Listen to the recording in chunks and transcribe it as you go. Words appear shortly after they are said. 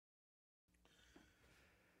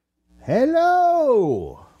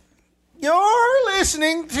Hello. You're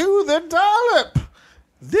listening to The Dollop.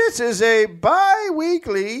 This is a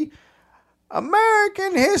bi-weekly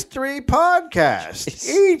American history podcast. Jeez.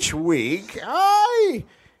 Each week, I,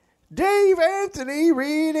 Dave Anthony,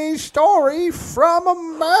 read a story from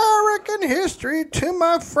American history to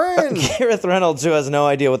my friends. Gareth Reynolds, who has no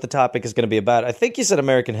idea what the topic is going to be about. I think you said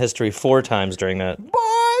American history 4 times during that.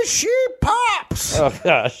 Boy, she pops. Oh,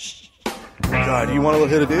 gosh. God, do you want to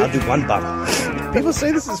hit a dude? I'll do one bottle. People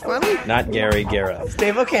say this is funny. Not Gary Gareth.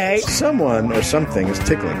 Dave, okay. Someone or something is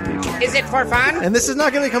tickling people. Is it for fun? And this is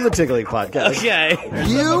not going to become the tickling podcast. Okay.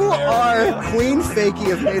 You are Queen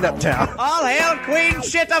Fakey of Made Up Town. All hail Queen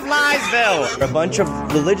Shit of Liesville. A bunch of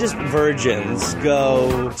religious virgins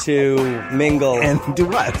go to mingle And do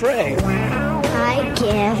what? pray. Hi,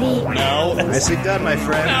 Gary. No. Nicely done, my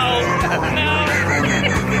friend.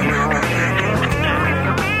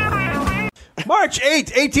 March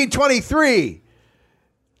 8th, 1823.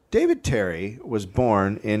 David Terry was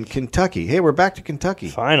born in Kentucky. Hey, we're back to Kentucky.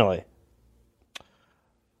 Finally.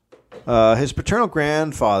 His paternal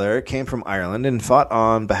grandfather came from Ireland and fought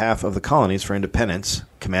on behalf of the colonies for independence,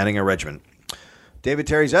 commanding a regiment. David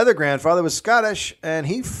Terry's other grandfather was Scottish, and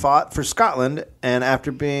he fought for Scotland, and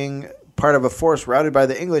after being part of a force routed by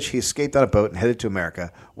the English, he escaped on a boat and headed to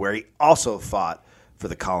America, where he also fought for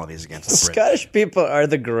the colonies against the British. Scottish people are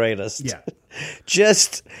the greatest. Yeah.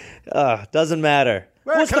 Just doesn't matter.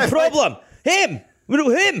 Where What's can the I fight? problem? Him.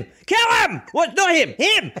 Him. Kill him. What? Not him.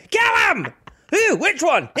 Him. Kill him. Who? Which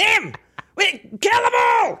one? Him. Wait, kill them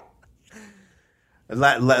all.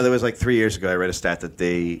 There was like 3 years ago, I read a stat that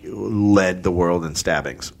they led the world in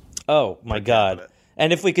stabbings. Oh, my God.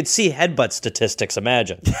 And if we could see headbutt statistics,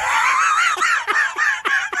 imagine.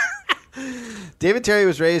 David Terry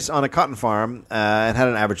was raised on a cotton farm and had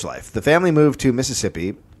an average life. The family moved to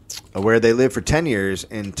Mississippi, where they lived for 10 years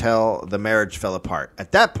until the marriage fell apart.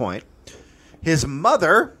 At that point, his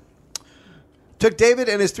mother took David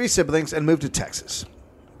and his 3 siblings and moved to Texas.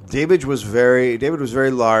 David was very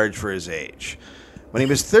large for his age. When he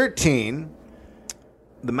was 13,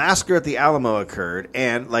 the massacre at the Alamo occurred,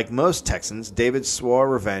 and like most Texans, David swore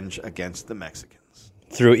revenge against the Mexicans.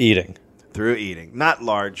 Through eating. Through eating. Not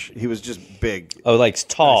large. He was just big. Oh, like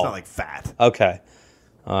tall. It's not like fat. Okay.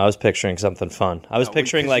 I was picturing something fun. I was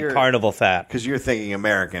picturing like carnival fat. Because you're thinking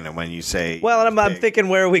American, and when you say... Well, I'm big. thinking,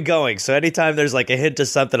 where are we going? So anytime there's like a hint of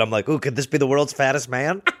something, I'm like, ooh, could this be the world's fattest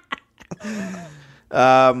man?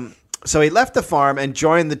 So he left the farm and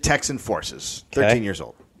joined the Texan forces, 13 years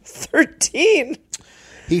old. 13?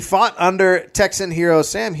 He fought under Texan hero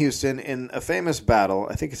Sam Houston in a famous battle,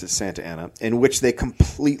 I think it's at Santa Ana, in which they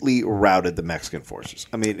completely routed the Mexican forces.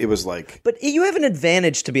 I mean, it was like... But you have an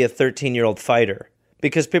advantage to be a 13-year-old fighter.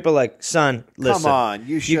 Because people are like, son, listen. Come on,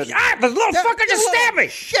 you should... The little fucker just stabbed me.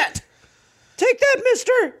 Shit! Take that,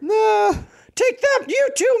 mister. Nah. Take that, you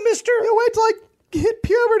too, mister. You wait till I hit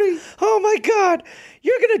puberty. Oh, my God.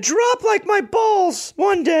 You're going to drop like my balls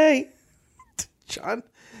one day. John?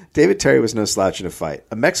 David Terry was no slouch in a fight.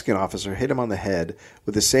 A Mexican officer hit him on the head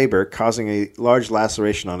with a saber, causing a large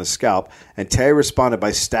laceration on his scalp, and Terry responded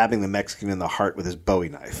by stabbing the Mexican in the heart with his Bowie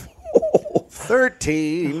knife.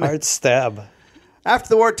 13. Hard stab. After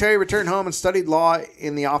the war, Terry returned home and studied law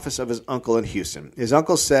in the office of his uncle in Houston. His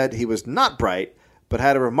uncle said he was not bright, but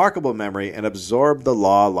had a remarkable memory and absorbed the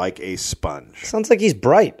law like a sponge. Sounds like he's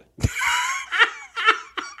bright.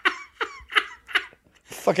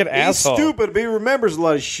 Fucking asshole. He's stupid, but he remembers a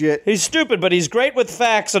lot of shit. He's stupid, but he's great with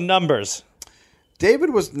facts and numbers.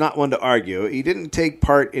 David was not one to argue. He didn't take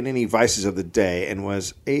part in any vices of the day and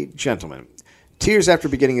was a gentleman. 2 years after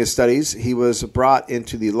beginning his studies, he was brought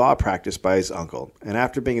into the law practice by his uncle. And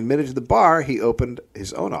after being admitted to the bar, he opened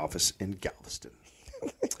his own office in Galveston.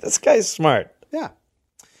 This guy's smart. Yeah.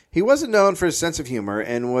 He wasn't known for his sense of humor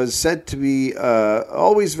and was said to be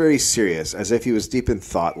always very serious, as if he was deep in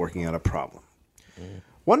thought working out a problem.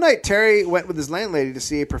 One night, Terry went with his landlady to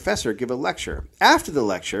see a professor give a lecture. After the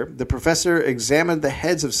lecture, the professor examined the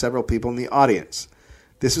heads of several people in the audience.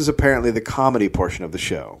 This was apparently the comedy portion of the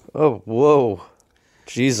show. Oh, whoa.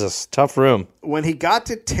 Jesus, tough room. When he got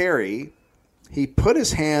to Terry, he put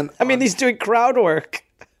his hand I mean, he's doing crowd work.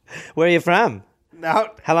 Where are you from?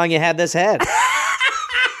 out. How long you had this head?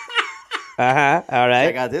 Uh-huh, all right.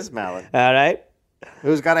 I got this mallet. All right.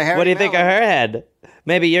 Who's got a hair? What do you think of her head?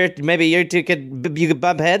 Maybe you two could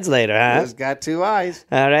bump heads later, huh? Who's got 2 eyes?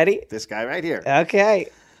 Alrighty. This guy right here. Okay.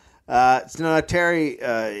 Terry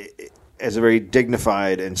has a very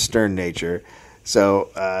dignified and stern nature. So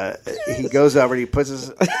he goes over and he puts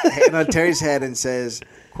his hand on Terry's head and says,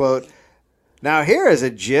 quote, "Now here is a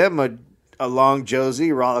Jim, a long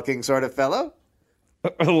Josie, rollicking sort of fellow."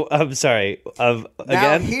 Oh, I'm sorry. Now,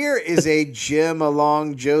 Again? here is a Jim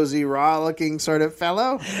along Josie rollicking sort of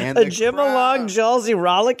fellow. And A Jim along Jalsy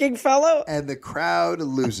rollicking fellow? And the crowd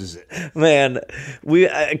loses it. Man,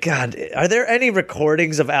 God, are there any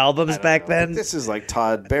recordings of albums back then? This is like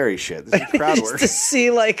Todd Barry shit. This is crowd Just work. to see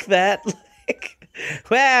like that. Like,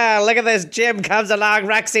 well, look at this Jim comes along,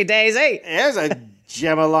 Roxy Daisy. There's a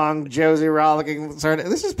Jim along Josie rollicking sort of.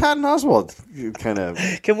 This is Patton Oswalt. You kind of.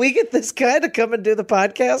 Can we get this guy to come and do the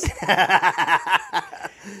podcast?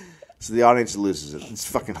 So the audience loses it. It's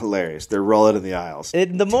fucking hilarious. They're rolling in the aisles.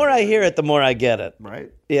 The more I hear it, the more I get it.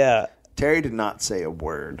 Right? Yeah. Terry did not say a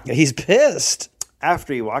word. He's pissed.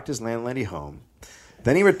 After he walked his landlady home,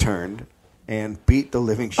 then he returned and beat the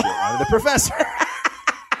living shit out of the professor.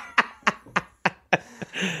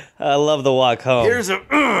 I love the walk home. Here's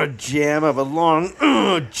a jam of a long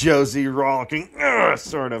Josie rollicking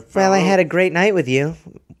sort of fellow. Well, I had a great night with you.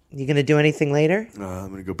 You gonna do anything later? I'm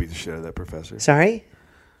going to go beat the shit out of that professor. Sorry?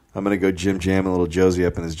 I'm going to go jam a little Josie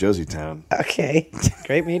up in his Josie town. Okay.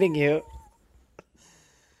 Great meeting you.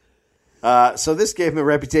 So this gave him a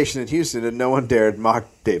reputation in Houston, and no one dared mock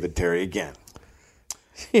David Terry again.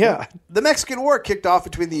 Yeah. The Mexican War kicked off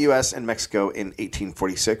between the U.S. and Mexico in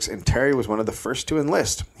 1846, and Terry was one of the first to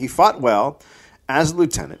enlist. He fought well as a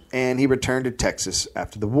lieutenant, and he returned to Texas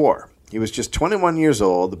after the war. He was just 21 years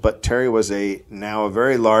old, but Terry was now a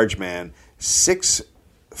very large man, 6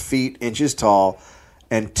 feet inches tall,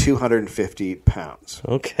 and 250 pounds.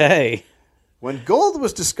 Okay. When gold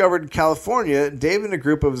was discovered in California, Dave and a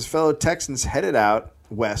group of his fellow Texans headed out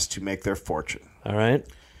west to make their fortune. All right.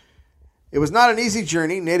 It was not an easy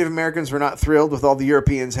journey. Native Americans were not thrilled with all the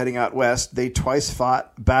Europeans heading out west. They twice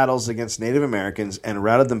fought battles against Native Americans and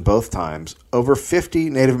routed them both times. Over 50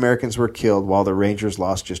 Native Americans were killed, while the Rangers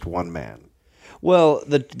lost just 1 man. Well,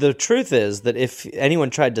 the truth is that if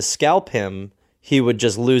anyone tried to scalp him, he would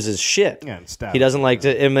just lose his shit. Yeah, and stab he doesn't like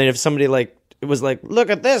to. I mean, if somebody was like, "Look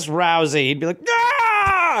at this, Rousey," he'd be like,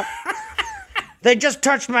 "Ah! They just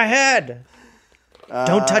touched my head.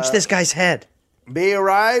 Don't touch this guy's head." They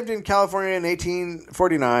arrived in California in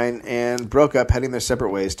 1849 and broke up, heading their separate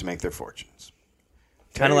ways to make their fortunes.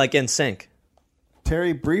 Kind of like NSYNC.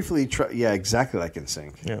 Terry briefly tried... Yeah, exactly like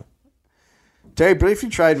NSYNC. Yeah. Terry briefly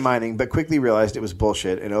tried mining, but quickly realized it was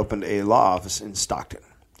bullshit and opened a law office in Stockton.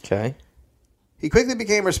 Okay. He quickly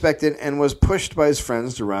became respected and was pushed by his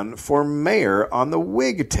friends to run for mayor on the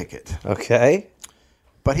Whig ticket. Okay.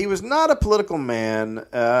 But he was not a political man,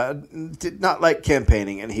 did not like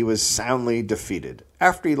campaigning, and he was soundly defeated.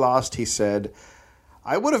 After he lost, he said,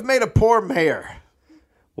 "I would have made a poor mayor."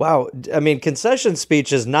 Wow. I mean, concession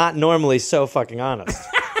speech is not normally so fucking honest.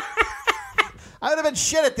 I would have been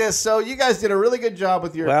shit at this, so you guys did a really good job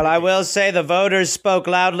with your Well, I opinion. will say the voters spoke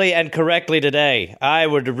loudly and correctly today. I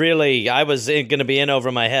was going to be in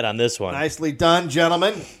over my head on this one. Nicely done,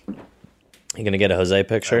 gentlemen. You going to get a Jose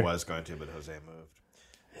picture? I was going to, but Jose moved.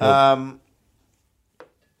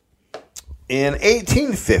 In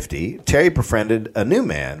 1850, Terry befriended a new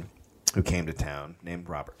man who came to town named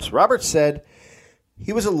Roberts. Roberts said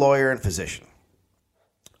he was a lawyer and physician.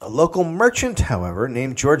 A local merchant, however,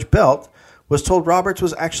 named George Belt, was told Roberts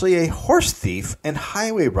was actually a horse thief and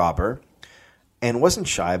highway robber and wasn't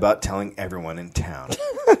shy about telling everyone in town.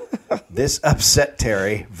 This upset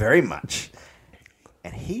Terry very much,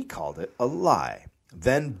 and he called it a lie.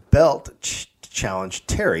 Then Belt challenged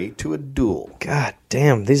Terry to a duel. God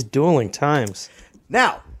damn, these dueling times.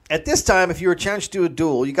 Now, at this time, if you were challenged to a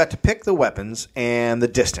duel, you got to pick the weapons and the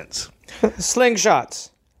distance. Slingshots,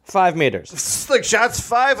 5 meters. Slick shots,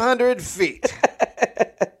 500 feet.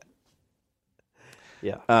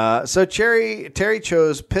 Yeah. So Terry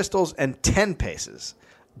chose pistols and 10 paces.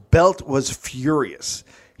 Belt was furious.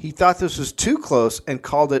 He thought this was too close and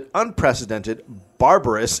called it unprecedented,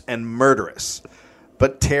 barbarous, and murderous.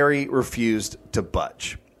 But Terry refused to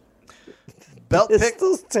budge. Belt picked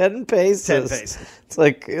Pistols, 10 paces. 10 paces. It's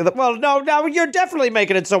like, well, no, you're definitely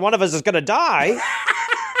making it so one of us is going to die.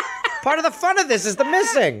 Part of the fun of this is the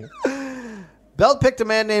missing. Belt picked a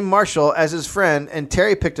man named Marshall as his friend, and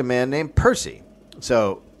Terry picked a man named Percy.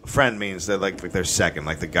 So, friend means that like they're second,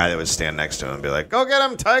 like the guy that would stand next to him and be like, "Go get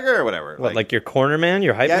him, Tiger," or whatever. What, like your corner man,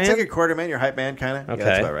 your hype yeah, man? it's like a quarter man, your hype man, kind of. Okay. Yeah,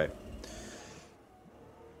 that's about right.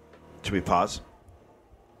 Should we pause?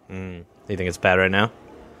 You think it's bad right now?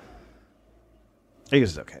 I guess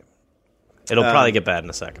it's okay. It'll probably get bad in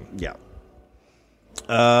a second. Yeah.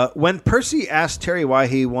 When Percy asked Terry why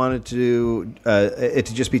he wanted it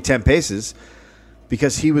to just be 10 paces,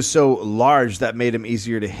 because he was so large that made him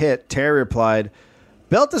easier to hit, Terry replied,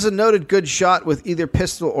 "Belt is a noted good shot with either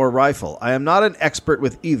pistol or rifle. I am not an expert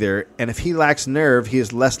with either, and if he lacks nerve, he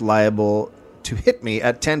is less liable to hit me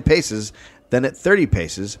at 10 paces than at 30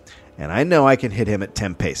 paces, and I know I can hit him at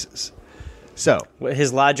 10 paces. So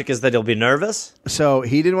His logic is that he'll be nervous? So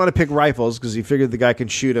he didn't want to pick rifles because he figured the guy can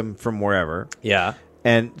shoot him from wherever. Yeah.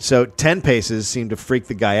 And so 10 paces seemed to freak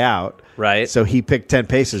the guy out. Right. So he picked 10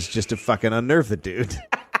 paces just to fucking unnerve the dude.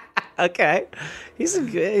 Okay.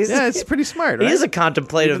 It's pretty smart, right? He is a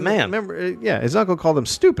contemplative man. Remember, his uncle called him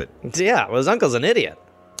stupid. Yeah, well, his uncle's an idiot.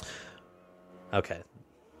 Okay.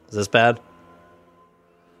 Is this bad?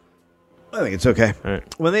 I think it's okay. All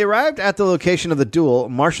right. When they arrived at the location of the duel,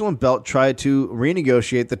 Marshall and Belt tried to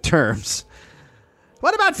renegotiate the terms.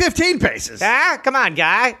 What about 15 paces? Come on,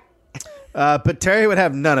 guy. But Terry would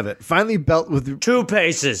have none of it. Finally, Belt with 2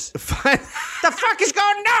 paces. The fuck is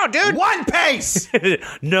going on, dude? 1 pace.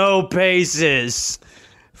 No paces.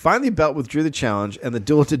 Finally, Belt withdrew the challenge, and the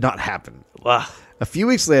duel did not happen. Wow. A few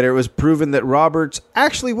weeks later, it was proven that Roberts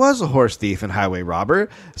actually was a horse thief and highway robber,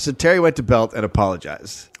 so Terry went to Belt and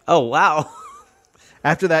apologized. Oh, wow.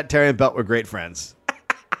 After that, Terry and Belt were great friends.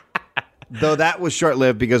 Though that was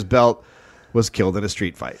short-lived because Belt was killed in a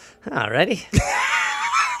street fight. Alrighty.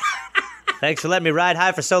 Thanks for letting me ride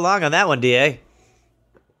high for so long on that one, D.A.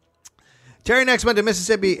 Terry next went to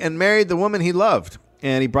Mississippi and married the woman he loved,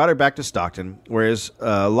 and he brought her back to Stockton, where his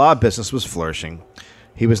law business was flourishing.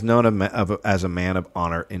 He was known as a man of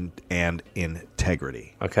honor and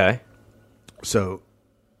integrity. Okay. So,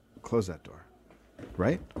 close that door.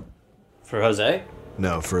 Right? For Jose?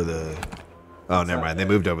 No, for the... Oh, never mind. They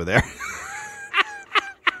moved over there.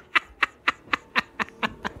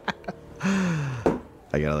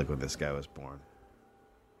 I gotta look when this guy was born.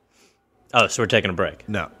 Oh, so we're taking a break.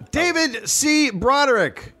 No. David C.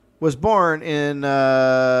 Broderick was born in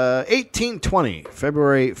 1820,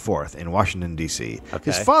 February 4th, in Washington, D.C. Okay.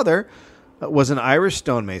 His father was an Irish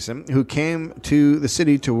stonemason who came to the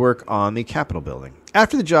city to work on the Capitol building.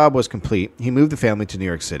 After the job was complete, he moved the family to New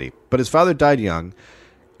York City. But his father died young,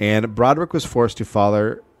 and Broderick was forced to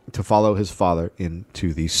follow his father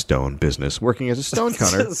into the stone business, working as a stone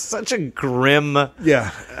cutter. Such a grim...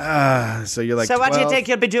 Yeah. So you're like, So what do you 12. think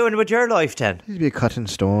you'll be doing with your life, then? You'd be cutting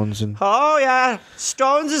stones and... Oh, yeah.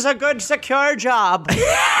 Stones is a good, secure job.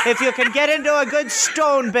 If you can get into a good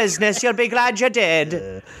stone business, you'll be glad you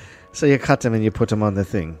did. So you cut them and you put them on the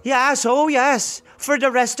thing. Yes, oh, yes. For the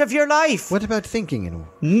rest of your life. What about thinking?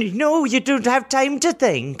 No, you don't have time to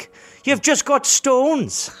think. You've just got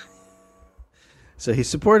stones. So he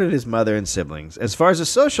supported his mother and siblings. As far as his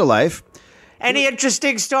social life... Any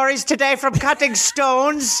interesting stories today from cutting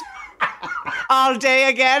stones? All day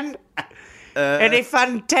again? Any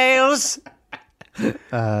fun tales?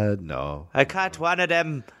 No. I cut one of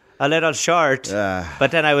them a little short,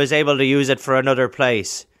 but then I was able to use it for another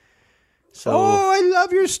place. So, Oh, I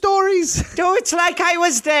love your stories. oh, it's like I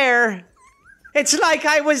was there. It's like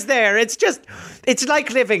I was there. It's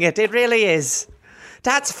like living it. It really is.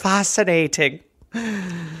 That's fascinating.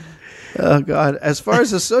 Oh, God. As far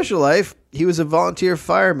as his social life, he was a volunteer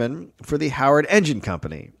fireman for the Howard Engine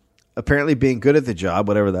Company. Apparently being good at the job,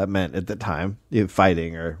 whatever that meant at the time,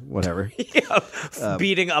 fighting or whatever.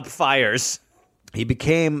 Beating up fires. He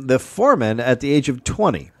became the foreman at the age of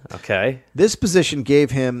 20. Okay. This position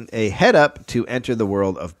gave him a head up to enter the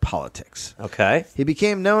world of politics. Okay. He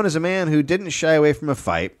became known as a man who didn't shy away from a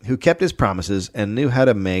fight, who kept his promises, and knew how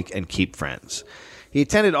to make and keep friends. He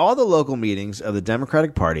attended all the local meetings of the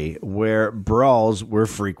Democratic Party where brawls were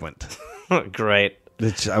frequent. Great.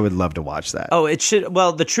 Which I would love to watch that. Oh, it should.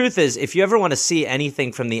 Well, the truth is, if you ever want to see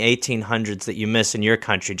anything from the 1800s that you miss in your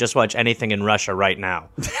country, just watch anything in Russia right now.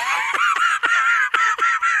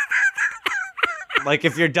 Like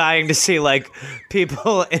if you're dying to see like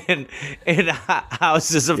people in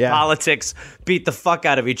houses of politics beat the fuck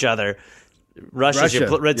out of each other.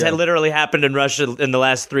 It's literally happened in Russia in the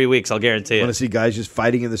last 3 weeks, I'll guarantee Want to it. see guys just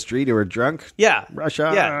fighting in the street who are drunk? Yeah.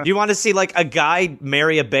 Russia. Yeah. Do you want to see like a guy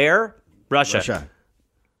marry a bear? Russia.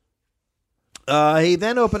 He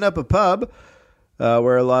then opened up a pub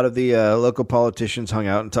where a lot of the local politicians hung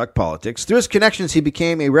out and talked politics. Through his connections, he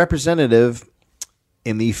became a representative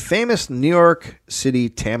in the famous New York City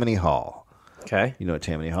Tammany Hall. Okay. You know what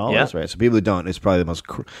Tammany Hall Yeah. is, right? So people who don't, it's probably the most...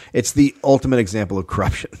 it's the ultimate example of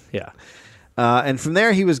corruption. Yeah. And from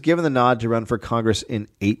there, he was given the nod to run for Congress in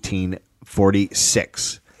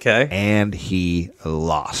 1846. Okay. And he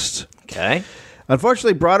lost. Okay.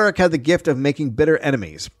 Unfortunately, Broderick had the gift of making bitter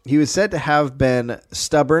enemies. He was said to have been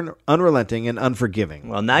stubborn, unrelenting, and unforgiving.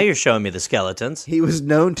 Well, now you're showing me the skeletons. He was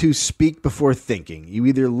known to speak before thinking. You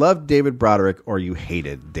either loved David Broderick or you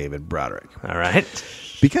hated David Broderick. All right.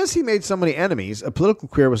 Because he made so many enemies, a political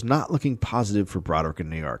career was not looking positive for Broderick in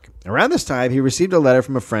New York. Around this time, he received a letter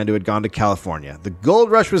from a friend who had gone to California. The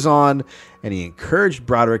gold rush was on, and he encouraged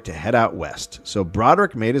Broderick to head out west. So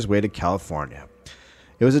Broderick made his way to California.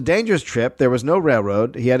 It was a dangerous trip. There was no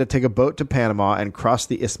railroad. He had to take a boat to Panama and cross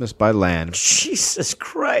the isthmus by land. Jesus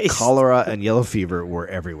Christ. Cholera and yellow fever were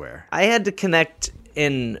everywhere. I had to connect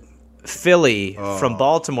in Philly from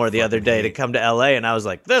Baltimore the other day to come to L.A., and I was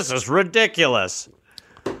like, this is ridiculous.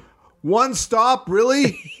 One stop,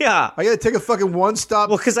 really? Yeah. I got to take a fucking one stop.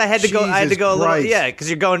 Well, because I had to go a little. Yeah, because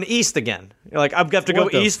you're going east again. You're like, I'm going to go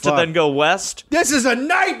east to then go west. This is a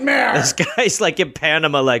nightmare. This guy's like in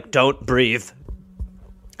Panama, like, don't breathe.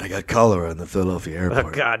 I got cholera in the Philadelphia airport. Oh,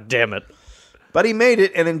 God damn it. But he made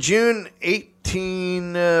it, and in June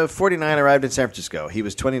 1849 arrived in San Francisco. He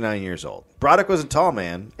was 29 years old. Broderick was a tall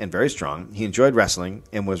man and very strong. He enjoyed wrestling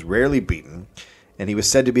and was rarely beaten, and he was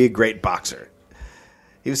said to be a great boxer.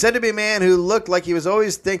 He was said to be a man who looked like he was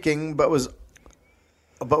always thinking, but was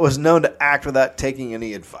known to act without taking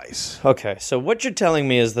any advice. Okay, so what you're telling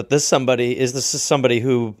me is that this is somebody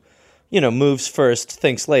who, moves first,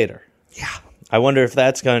 thinks later. Yeah. I wonder if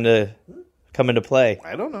that's going to come into play.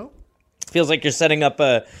 I don't know. Feels like you're setting up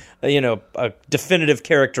a definitive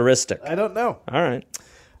characteristic. I don't know. All right.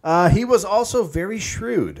 He was also very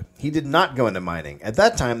shrewd. He did not go into mining. At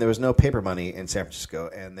that time, there was no paper money in San Francisco,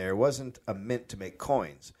 and there wasn't a mint to make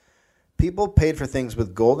coins. People paid for things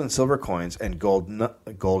with gold and silver coins and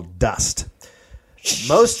gold dust.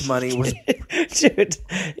 Most money was... Dude,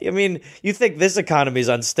 I mean, you think this economy's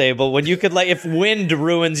unstable when you could, if wind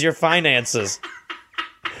ruins your finances.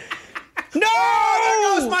 No! Oh,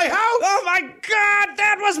 there goes my house! Oh, my God!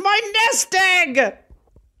 That was my nest egg!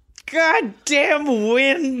 Goddamn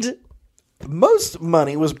wind. Most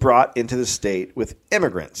money was brought into the state with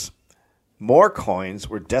immigrants. More coins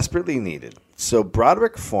were desperately needed. So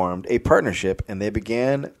Broderick formed a partnership, and they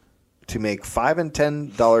began to make $5 and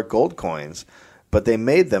 $10 gold coins, but they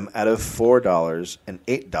made them out of $4 and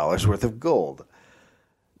 $8 worth of gold.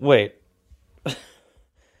 Wait.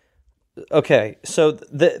 Okay, so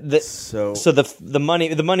the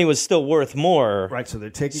money was still worth more, right? So they're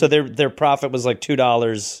taking their profit was like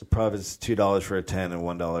 $2. The profit is $2 for a 10 and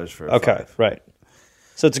 $1 for a 5. Okay, right.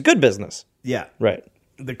 So it's a good business. Yeah, right.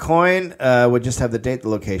 The coin would just have the date, the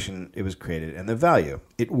location it was created, and the value.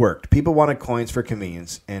 It worked. People wanted coins for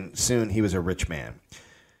convenience, and soon he was a rich man.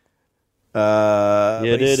 But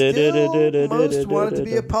still, most wanted to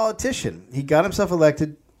be a politician. He got himself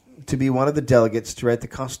elected to be one of the delegates to write the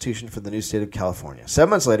Constitution for the new state of California. 7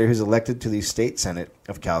 months later, he was elected to the State Senate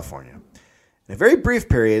of California. In a very brief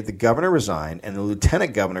period, the governor resigned, and the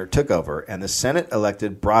lieutenant governor took over, and the Senate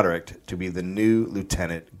elected Broderick to be the new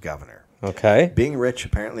lieutenant governor. Okay. Being rich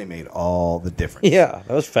apparently made all the difference. Yeah,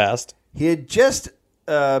 that was fast. He had just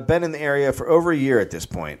been in the area for over a year at this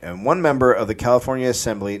point, and one member of the California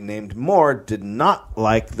Assembly named Moore did not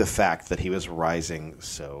like the fact that he was rising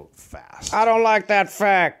so fast. I don't like that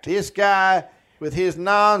fact. This guy with his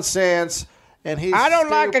nonsense and his I don't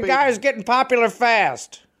like a guy who's getting popular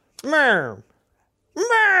fast. Merm.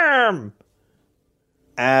 Merm.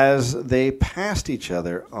 As they passed each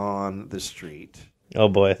other on the street. Oh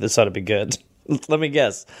boy, this ought to be good. Let me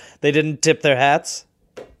guess. They didn't tip their hats?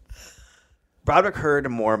 Broderick heard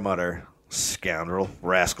Moore mutter, "Scoundrel,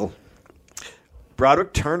 rascal."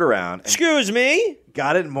 Broderick turned around and Excuse me?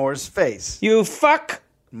 got in Moore's face. You fuck?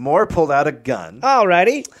 Moore pulled out a gun.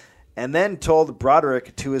 Alrighty. And then told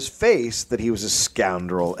Broderick to his face that he was a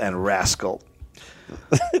scoundrel and rascal.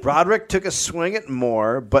 Broderick took a swing at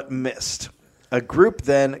Moore, but missed. A group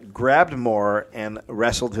then grabbed Moore and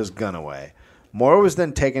wrestled his gun away. Moore was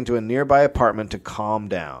then taken to a nearby apartment to calm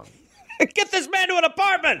down. Get this man to an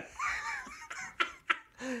apartment!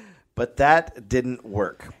 But that didn't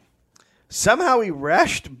work. Somehow he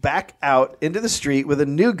rushed back out into the street with a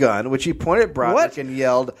new gun, which he pointed at Broderick and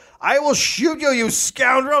yelled, "I will shoot you, you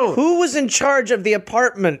scoundrel!" Who was in charge of the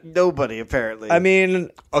apartment? Nobody, apparently. I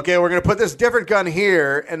mean... Okay, we're going to put this different gun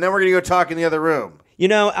here, and then we're going to go talk in the other room. You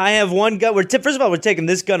know, I have one gun. First of all, we're taking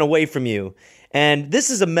this gun away from you, and this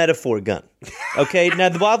is a metaphor gun. Okay? Now,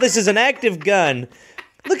 while this is an active gun,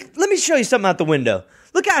 look, let me show you something out the window.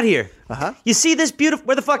 Look out here. Uh-huh. You see this beautiful...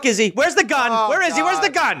 Where the fuck is he? Where's the gun? Oh, Where is he? Where's God. the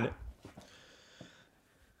gun?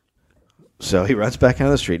 So he runs back out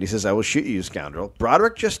of the street. He says, "I will shoot you, you scoundrel."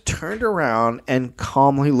 Broderick just turned around and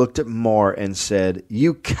calmly looked at Moore and said,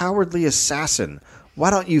 "You cowardly assassin. Why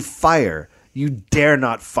don't you fire? You dare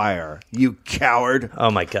not fire, you coward." Oh,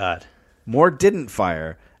 my God. Moore didn't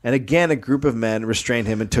fire, and again a group of men restrained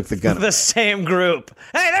him and took the gun away. The same group.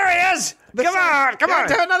 Hey, there he is! Come on.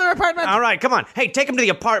 To another apartment. All right, come on. Hey, take him to the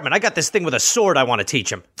apartment. I got this thing with a sword I want to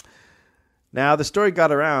teach him. Now, the story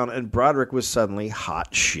got around, and Broderick was suddenly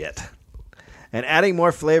hot shit. And adding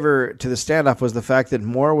more flavor to the standoff was the fact that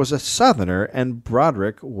Moore was a Southerner and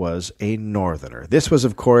Broderick was a Northerner. This was,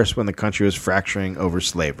 of course, when the country was fracturing over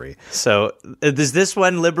slavery. So, is this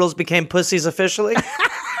when liberals became pussies officially?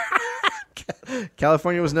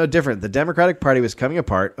 California was no different. The Democratic Party was coming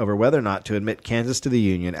apart over whether or not to admit Kansas to the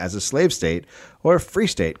Union as a slave state or a free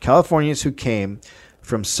state. Californians who came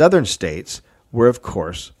from southern states were, of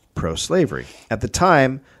course, pro-slavery. At the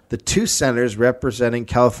time, the two senators representing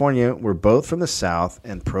California were both from the South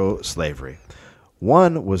and pro-slavery.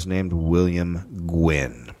 One was named William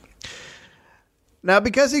Gwynn. Now,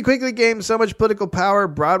 because he quickly gained so much political power,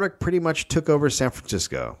 Broderick pretty much took over San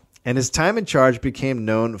Francisco, and his time in charge became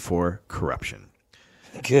known for corruption.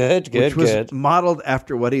 Which was modeled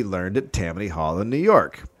after what he learned at Tammany Hall in New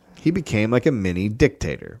York. He became like a mini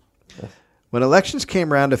dictator. When elections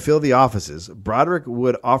came around to fill the offices, Broderick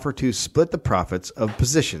would offer to split the profits of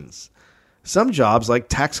positions. Some jobs, like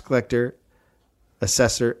tax collector,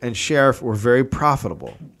 assessor, and sheriff, were very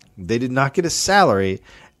profitable. They did not get a salary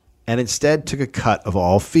and instead took a cut of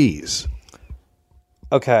all fees.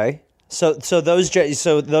 Okay. So those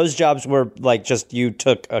jobs were like just you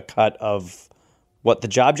took a cut of what the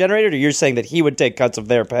job generated, or you're saying that he would take cuts of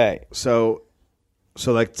their pay? So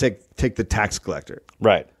like take the tax collector.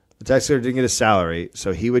 Right. The tax collector didn't get a salary,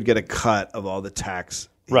 so he would get a cut of all the tax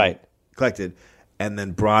collected, and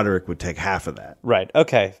then Broderick would take half of that. Right.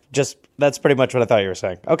 Okay. Just that's pretty much what I thought you were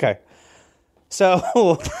saying. Okay. So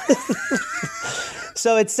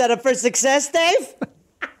so it's set up for success, Dave?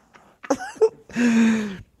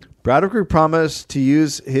 Broderick promised to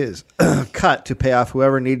use his cut to pay off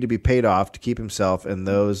whoever needed to be paid off to keep himself and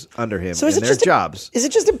those under him in their jobs.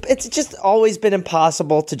 It's just always been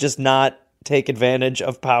impossible to just not take advantage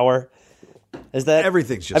of power? Is that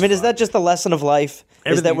everything's just? I mean, fun. Is that just the lesson of life?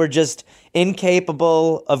 Is that we're just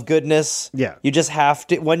incapable of goodness? Yeah. You just have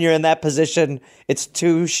to. When you're in that position, it's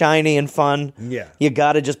too shiny and fun. Yeah. You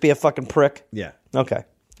got to just be a fucking prick. Yeah. Okay.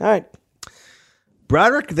 All right.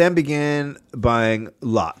 Broderick then began buying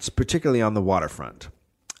lots, particularly on the waterfront.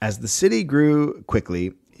 As the city grew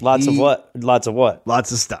quickly, Lots of what?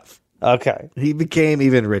 Lots of stuff. Okay. He became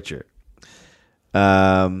even richer.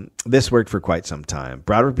 This worked for quite some time.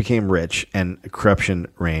 Broderick became rich, and corruption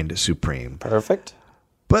reigned supreme. Perfect.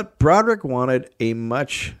 But Broderick wanted a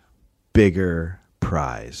much bigger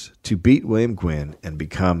prize: to beat William Gwynn and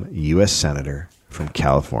become U.S. Senator from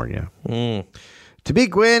California. To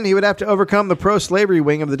beat Gwynn, he would have to overcome the pro-slavery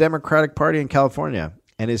wing of the Democratic Party in California,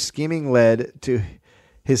 and his scheming led to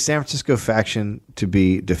his San Francisco faction to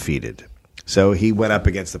be defeated. So he went up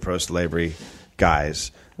against the pro-slavery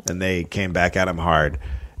guys, and they came back at him hard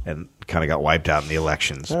and kind of got wiped out in the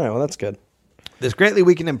elections. All right, well, that's good. This greatly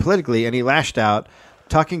weakened him politically, and he lashed out,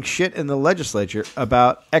 talking shit in the legislature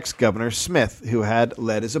about ex-Governor Smith, who had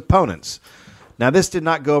led his opponents. Now, this did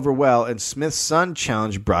not go over well, and Smith's son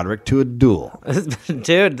challenged Broderick to a duel.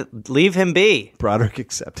 Dude, leave him be. Broderick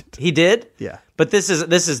accepted. He did? Yeah. But this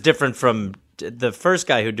is different from the first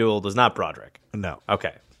guy who dueled was not Broderick. No.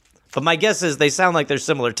 Okay. But my guess is they sound like they're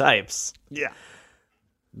similar types. Yeah.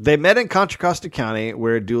 They met in Contra Costa County,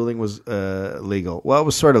 where dueling was legal. Well, it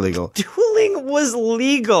was sort of legal. Dueling was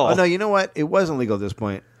legal. Oh, no, you know what? It wasn't legal at this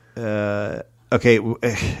point. Okay,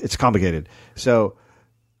 it's complicated. So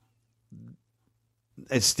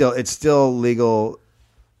it's still legal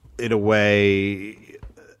in a way.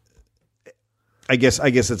 I guess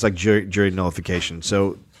it's like jury nullification.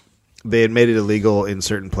 So they had made it illegal in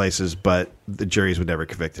certain places, but the juries would never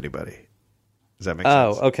convict anybody. Does that make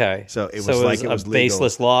sense? Oh, okay. So it was a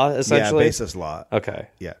baseless law, essentially? Yeah, baseless law. Okay.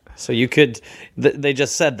 Yeah. So you could... they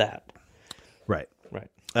just said that. Right.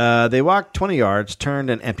 Right. They walked 20 yards, turned,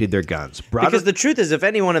 and emptied their guns. Because the truth is, if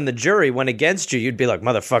anyone in the jury went against you, you'd be like,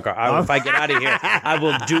 motherfucker, if I get out of here, I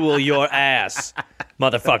will duel your ass,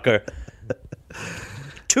 motherfucker.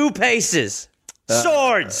 2 paces.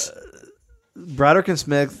 Swords. Broderick and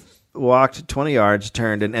Smith walked 20 yards,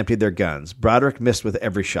 turned, and emptied their guns. Broderick missed with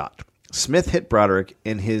every shot. Smith hit Broderick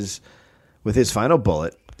with his final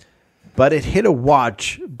bullet, but it hit a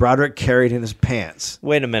watch Broderick carried in his pants.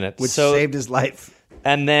 Wait a minute. Which saved his life.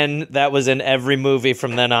 And then that was in every movie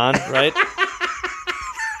from then on, right?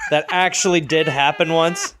 That actually did happen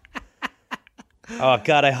once. Oh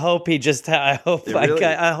God, I hope he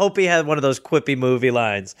had one of those quippy movie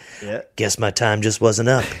lines. Yeah. Guess my time just wasn't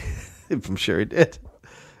up. I'm sure he did.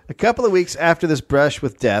 A couple of weeks after this brush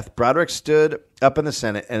with death, Broderick stood up in the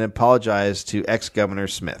Senate and apologized to ex-Governor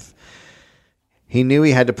Smith. He knew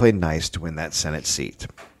he had to play nice to win that Senate seat.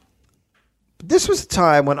 This was a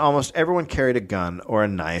time when almost everyone carried a gun or a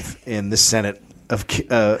knife in the Senate of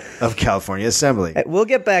California Assembly. We'll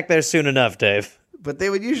get back there soon enough, Dave. But they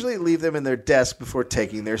would usually leave them in their desk before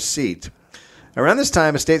taking their seat. Around this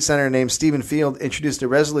time, a state senator named Stephen Field introduced a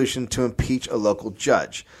resolution to impeach a local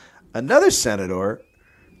judge. Another senator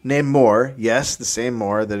named Moore, yes, the same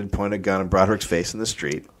Moore that had pointed a gun at Broderick's face in the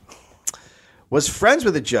street, was friends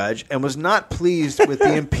with the judge and was not pleased with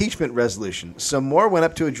the impeachment resolution. So Moore went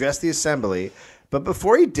up to address the assembly, but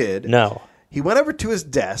before he did, he went over to his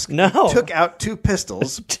desk, took out 2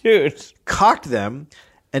 pistols, dude, cocked them,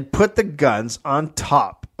 and put the guns on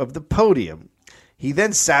top of the podium. He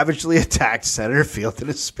then savagely attacked Senator Field in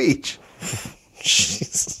his speech.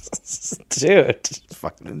 Jesus. Dude. It's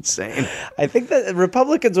fucking insane. I think that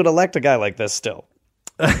Republicans would elect a guy like this still.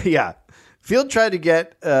 Yeah. Field tried to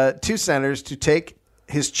get 2 senators to take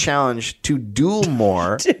his challenge to duel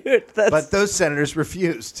Moore, but those senators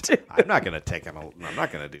refused. Dude. I'm not going to take him. I'm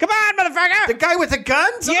not going to do Come on, motherfucker! The guy with the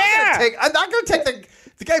guns? Yeah! I'm not going to take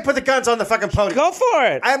the guy who put the guns on the fucking podium. Go for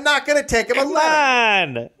it. I'm not going to take him Come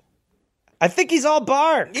on. I think he's all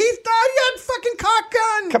bark. He thought he had fucking cock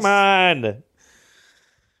guns. Come on.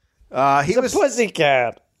 He's a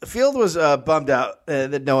pussycat. Field was bummed out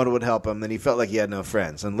that no one would help him, and he felt like he had no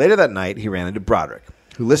friends. And later that night, he ran into Broderick,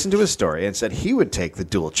 who listened to his story and said he would take the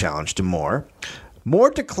duel challenge to Moore. Moore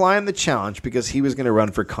declined the challenge because he was going to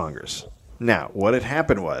run for Congress. Now, what had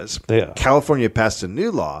happened was California passed a new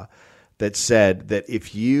law that said that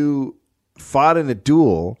if you fought in a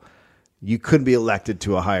duel, you couldn't be elected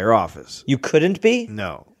to a higher office. You couldn't be?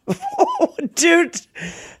 No. Oh, dude.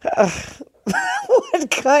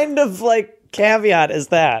 What kind of, caveat is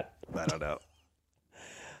that? I don't know.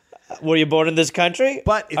 Were you born in this country?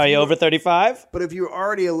 But Are you over 35? But if you were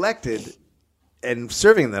already elected and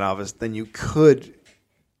serving in that office, then you could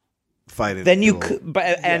fight in a duel. Then you could,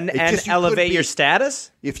 and elevate your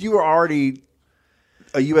status? If you were already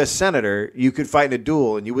a U.S. senator, you could fight in a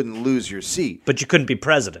duel and you wouldn't lose your seat. But you couldn't be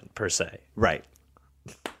president, per se. Right.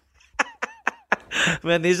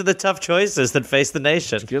 Man, these are the tough choices that face the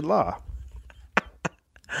nation. It's good law.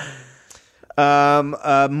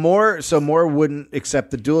 Moore wouldn't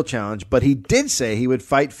accept the duel challenge, but he did say he would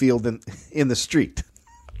fight Field in the street.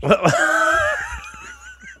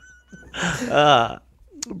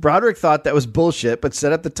 Broderick thought that was bullshit, but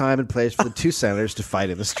set up the time and place for the 2 senators to fight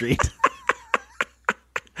in the street.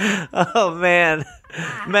 Oh, man.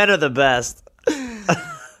 Men are the best.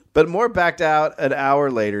 But Moore backed out an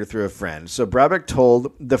hour later through a friend. So Broderick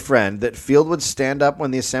told the friend that Field would stand up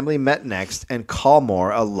when the assembly met next and call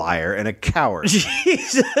Moore a liar and a coward.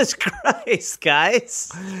 Jesus Christ,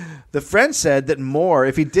 guys. The friend said that Moore,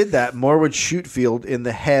 if he did that, Moore would shoot Field in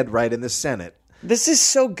the head right in the Senate. This is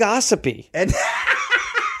so gossipy. And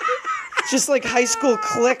just like high school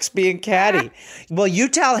cliques being catty. Well, you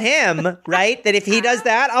tell him, right, that if he does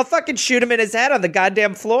that, I'll fucking shoot him in his head on the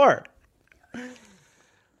goddamn floor.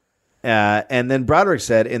 And then Broderick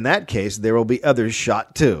said, in that case, there will be others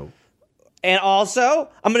shot too. And also,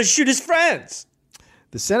 I'm going to shoot his friends.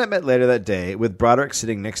 The Senate met later that day with Broderick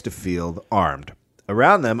sitting next to Field, armed.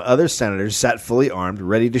 Around them, other senators sat fully armed,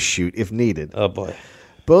 ready to shoot if needed. Oh, boy.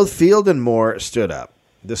 Both Field and Moore stood up.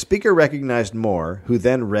 The speaker recognized Moore, who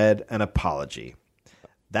then read an apology.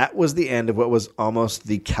 That was the end of what was almost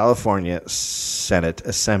the California Senate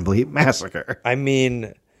Assembly massacre. I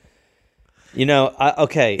mean,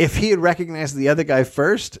 okay. If he had recognized the other guy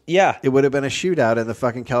first, yeah, it would have been a shootout in the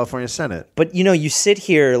fucking California Senate. But, you sit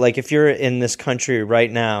here, if you're in this country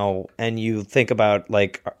right now and you think about,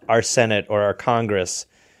 our Senate or our Congress,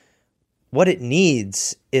 what it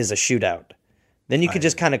needs is a shootout. Then you could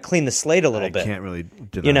just kind of clean the slate a little bit. I can't really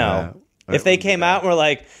deny that. If they came out and were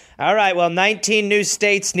like, all right, well, 19 new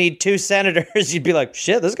states need 2 senators, you'd be like,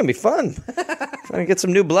 shit, this is going to be fun. Trying to get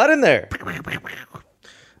some new blood in there.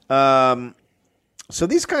 So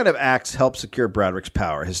these kind of acts helped secure Broderick's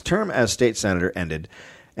power. His term as state senator ended,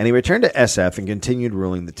 and he returned to SF and continued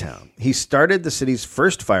ruling the town. He started the city's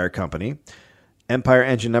first fire company, Empire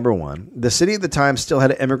Engine No. 1. The city at the time still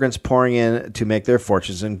had immigrants pouring in to make their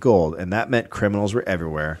fortunes in gold, and that meant criminals were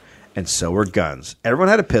everywhere, and so were guns. Everyone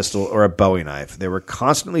had a pistol or a Bowie knife. There were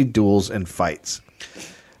constantly duels and fights.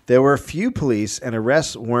 There were few police, and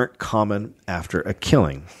arrests weren't common after a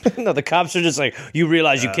killing. No, the cops are just like, you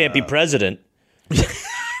realize you can't be president.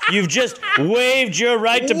 You've just waived your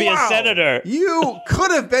right to be a senator. You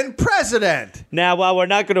could have been president. Now, while we're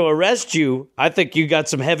not going to arrest you, I think you got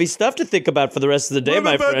some heavy stuff to think about for the rest of the day,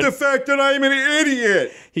 my friend. What about the fact that I'm an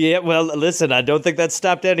idiot? Yeah, well, listen, I don't think that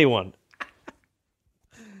stopped anyone.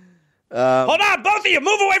 Hold on, both of you,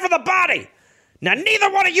 move away from the body. Now,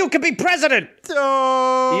 neither one of you can be president.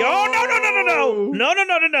 Oh,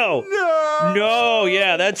 No. No,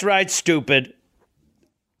 yeah, that's right, stupid.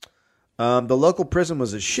 The local prison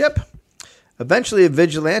was a ship. Eventually, a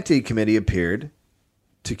vigilante committee appeared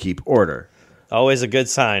to keep order. Always a good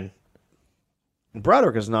sign.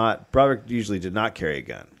 Broderick usually did not carry a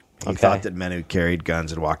gun. He thought that men who carried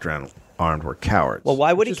guns and walked around armed were cowards. Well,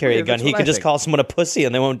 why would he carry a gun? He could just call someone a pussy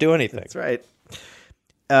and they won't do anything. That's right.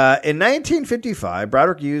 In 1955,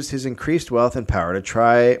 Broderick used his increased wealth and power to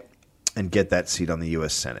try and get that seat on the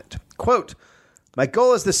U.S. Senate. Quote, "My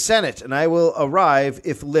goal is the Senate, and I will arrive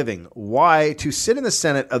if living. Why? To sit in the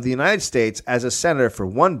Senate of the United States as a senator for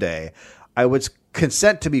one day, I would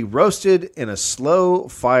consent to be roasted in a slow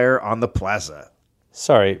fire on the plaza."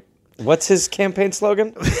 Sorry, what's his campaign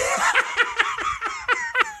slogan?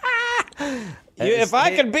 If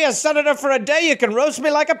I can be a senator for a day, you can roast me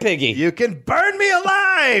like a piggy. You can burn me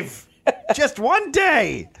alive! Just one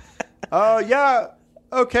day! Oh, yeah.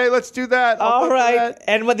 Okay, let's do that. All right.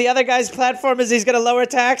 And what the other guy's platform is he's going to lower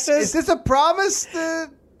taxes? Is this a promise?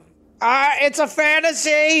 It's a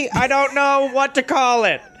fantasy. I don't know what to call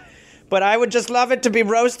it. But I would just love it to be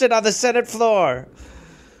roasted on the Senate floor.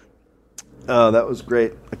 Oh, that was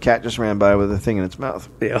great. A cat just ran by with a thing in its mouth.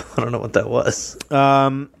 Yeah, I don't know what that was.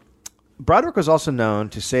 Broderick was also known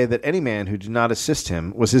to say that any man who did not assist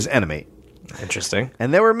him was his enemy. Interesting.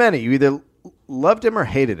 And there were many. You either loved him or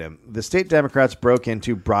hated him. The state Democrats broke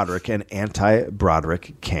into Broderick and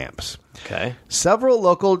anti-Broderick camps. Okay. Several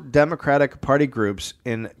local Democratic Party groups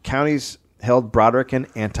in counties held Broderick and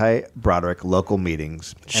anti-Broderick local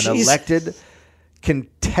meetings and elected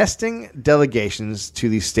contesting delegations to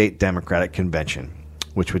the state Democratic convention,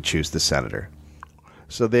 which would choose the senator.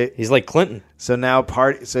 So he's like Clinton. So now at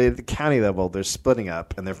the county level, they're splitting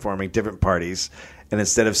up and they're forming different parties. And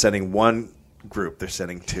instead of sending one group, they're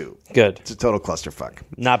sending two. Good. It's a total clusterfuck.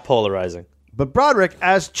 Not polarizing. But Broderick,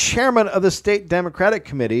 as chairman of the state Democratic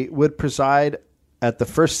Committee, would preside at the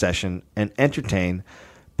first session and entertain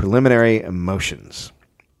preliminary motions.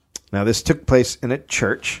 Now, this took place in a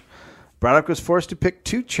church. Broderick was forced to pick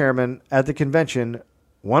two chairmen at the convention,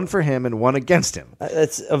 one for him and one against him.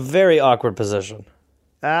 It's a very awkward position.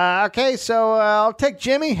 Okay, so I'll take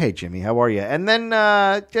Jimmy. Hey, Jimmy, how are you? And then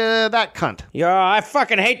that cunt. I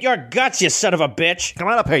fucking hate your guts, you son of a bitch. Come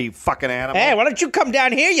on up here, you fucking animal. Hey, why don't you come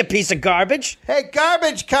down here, you piece of garbage? Hey,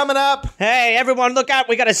 garbage coming up. Hey, everyone, look out.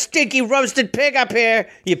 We got a stinky roasted pig up here,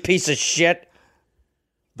 you piece of shit.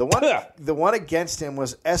 The one against him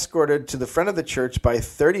was escorted to the front of the church by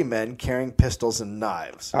 30 men carrying pistols and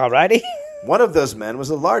knives. Alrighty. One of those men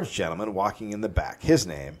was a large gentleman walking in the back. His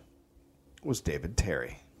name was David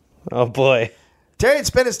Terry. Oh, boy. Terry had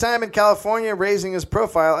spent his time in California raising his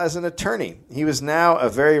profile as an attorney. He was now a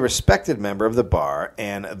very respected member of the bar,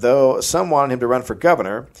 and though some wanted him to run for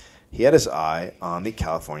governor, he had his eye on the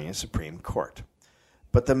California Supreme Court.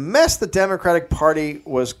 But the mess the Democratic Party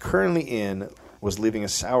was currently in was leaving a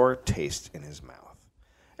sour taste in his mouth.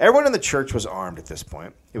 Everyone in the church was armed at this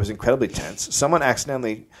point. It was incredibly tense. Someone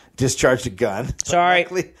accidentally discharged a gun. Sorry.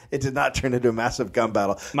 Luckily, it did not turn into a massive gun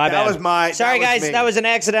battle. My bad. That was my... Sorry, guys. That was an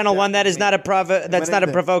accidental one. That is not a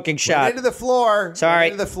provoking shot. Went into the floor. Sorry.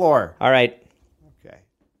 Went into the floor. All right. Okay.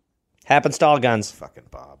 Happens to all guns. Fucking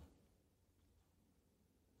Bob.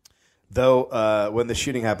 Though, when the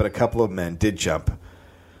shooting happened, a couple of men did jump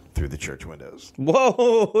through the church windows.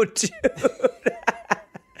 Whoa, dude.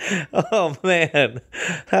 Oh, man.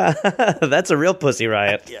 That's a real pussy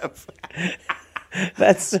riot. Yep.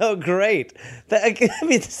 That's so great.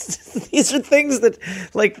 These are things that,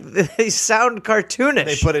 like, they sound cartoonish.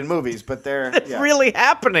 They put in movies, but they're really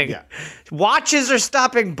happening. Yeah. Watches are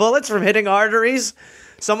stopping bullets from hitting arteries.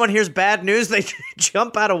 Someone hears bad news, they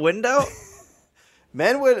jump out a window.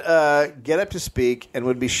 Men would get up to speak and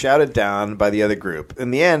would be shouted down by the other group. In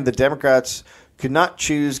the end, the Democrats could not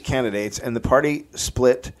choose candidates, and the party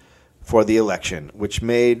split for the election, which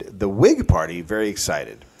made the Whig Party very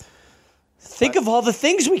excited. Think of all the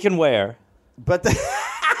things we can wear. But the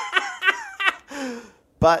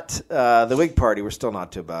Whig Party were still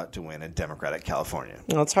not about to win in Democratic California.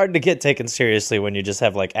 Well, it's hard to get taken seriously when you just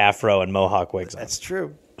have, like, afro and mohawk wigs on. That's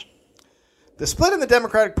true. The split in the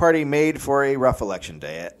Democratic Party made for a rough election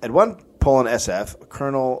day. At one poll in SF,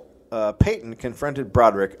 Colonel Peyton confronted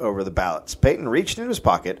Broderick over the ballots. Peyton reached into his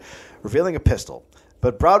pocket, revealing a pistol.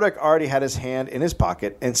 But Broderick already had his hand in his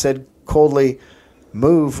pocket and said coldly,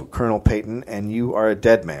 "Move, Colonel Peyton, and you are a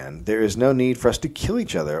dead man. There is no need for us to kill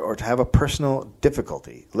each other or to have a personal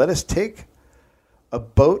difficulty. Let us take a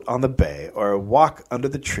boat on the bay or walk under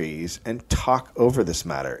the trees and talk over this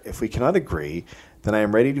matter. If we cannot agree, then I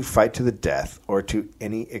am ready to fight to the death or to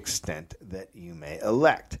any extent that you may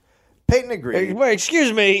elect. Peyton agreed. Wait,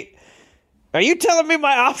 excuse me. Are you telling me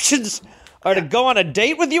my options are to go on a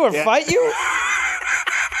date with you or fight you?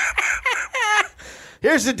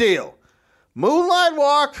 Here's the deal. Moonlight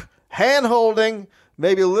walk, hand-holding,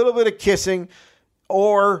 maybe a little bit of kissing,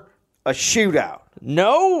 or a shootout.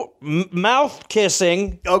 No mouth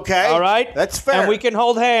kissing. Okay. All right? That's fair. And we can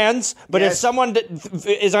hold hands, but Yes. if someone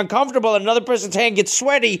is uncomfortable and another person's hand gets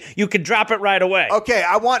sweaty, you can drop it right away. Okay,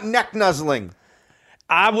 I want neck nuzzling.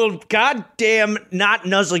 I will goddamn not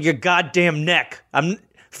nuzzle your goddamn neck. I'm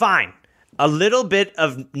fine. A little bit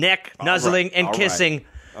of neck nuzzling right, and all kissing.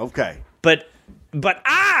 Right. Okay. But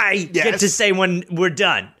I get Yes. to say when we're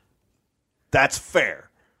done. That's fair.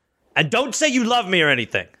 And don't say you love me or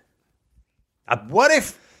anything. What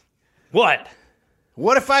if What?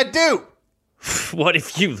 I do? What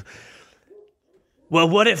if you... Well,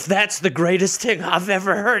 what if that's the greatest thing I've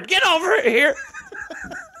ever heard? Get over here.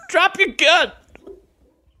 Drop your gun.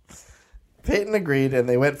 Peyton agreed, and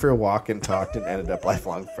they went for a walk and talked and ended up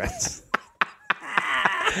lifelong friends.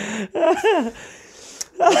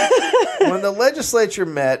 When the legislature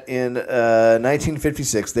met in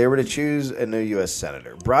 1956, they were to choose a new U.S.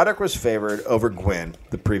 senator. Broderick was favored over Gwynn,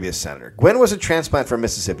 the previous senator. Gwynn was a transplant from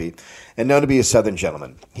Mississippi and known to be a Southern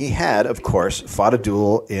gentleman. He had, of course, fought a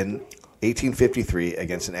duel in 1853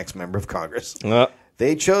 against an ex-member of Congress.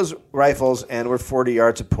 They chose rifles and were 40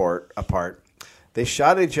 yards apart. They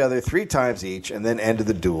shot at each other 3 times each and then ended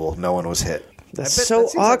the duel. No one was hit. That's that so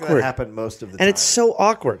seems like awkward. that happened most of the time. And it's so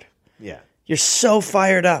awkward. Yeah. You're so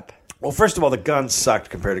fired up. Well, first of all, the guns sucked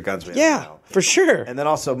compared to guns we have now. For sure. And then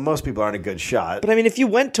also, most people aren't a good shot. But I mean, if you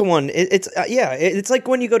went to one, it's like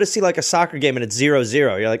when you go to see like a soccer game and it's 0-0.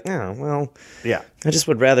 You're like, oh, well, Yeah. I just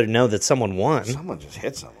would rather know that someone won. Someone just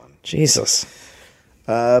hit someone. Jesus.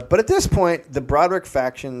 But at this point, the Broderick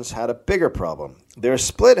factions had a bigger problem. Their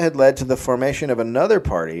split had led to the formation of another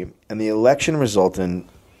party, and the election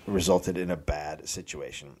resulted in a bad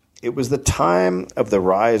situation. It was the time of the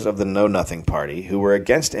rise of the Know Nothing Party, who were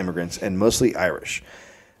against immigrants and mostly Irish.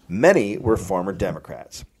 Many were former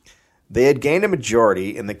Democrats. They had gained a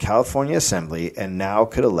majority in the California Assembly and now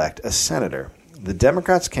could elect a senator. The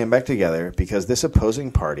Democrats came back together because this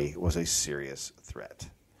opposing party was a serious threat.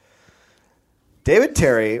 David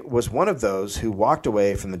Terry was one of those who walked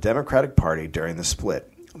away from the Democratic Party during the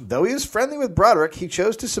split. Though he was friendly with Broderick, he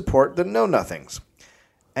chose to support the Know Nothings.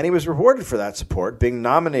 And he was rewarded for that support, being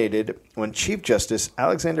nominated when Chief Justice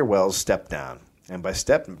Alexander Wells stepped down. And by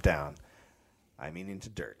step down, I mean into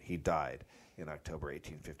dirt. He died in October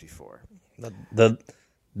 1854.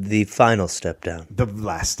 The final step down. The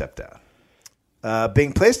last step down.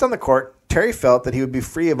 Being placed on the court, Terry felt that he would be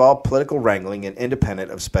free of all political wrangling and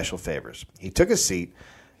independent of special favors. He took his seat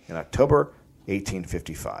in October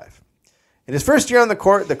 1855. In his first year on the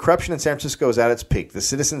court, the corruption in San Francisco was at its peak. The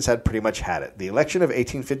citizens had pretty much had it. The election of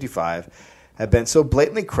 1855 had been so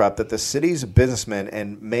blatantly corrupt that the city's businessmen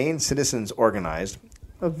and Maine citizens organized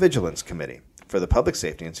a vigilance committee for the public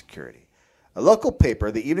safety and security. A local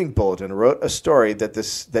paper, the Evening Bulletin, wrote a story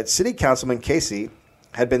that City Councilman Casey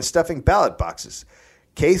had been stuffing ballot boxes.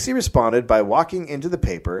 Casey responded by walking into the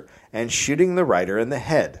paper and shooting the writer in the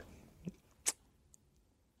head.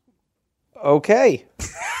 Okay.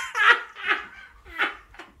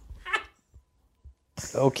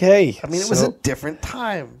 Okay. I mean, it was a different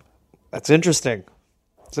time. That's interesting.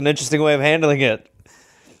 It's an interesting way of handling it.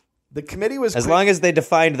 The committee was... As long as they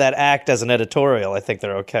defined that act as an editorial, I think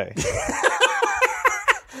they're okay.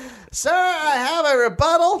 Sir, I have a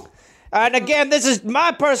rebuttal. And again, this is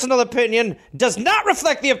my personal opinion. Does not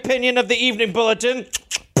reflect the opinion of the Evening Bulletin.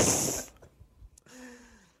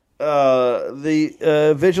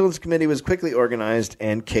 The Vigilance Committee was quickly organized,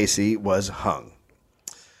 and Casey was hung.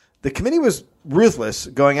 The committee was ruthless,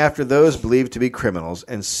 going after those believed to be criminals,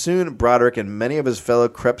 and soon Broderick and many of his fellow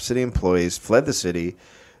corrupt city employees fled the city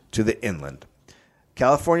to the inland.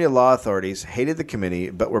 California law authorities hated the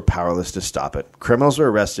committee, but were powerless to stop it. Criminals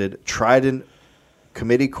were arrested, tried in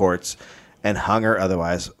committee courts, and hung or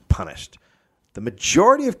otherwise punished. The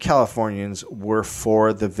majority of Californians were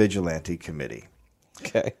for the Vigilante Committee.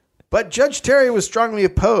 Okay. But Judge Terry was strongly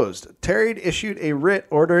opposed. Terry issued a writ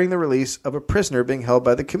ordering the release of a prisoner being held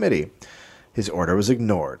by the committee. His order was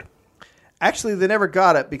ignored. Actually, they never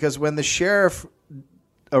got it because when the sheriff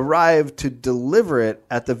arrived to deliver it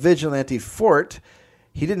at the vigilante fort,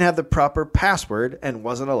 he didn't have the proper password and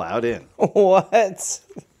wasn't allowed in. What?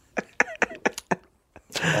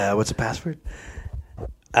 What's the password?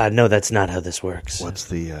 No, that's not how this works. What's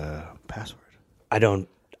the password?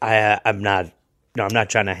 I'm not No, I'm not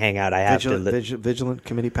trying to hang out. I have Vigilant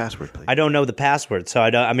committee password, please. I don't know the password, so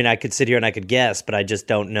I could sit here and I could guess, but I just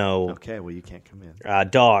don't know. Okay, well, you can't come in.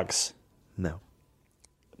 Dogs. No.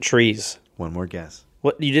 Trees. One more guess.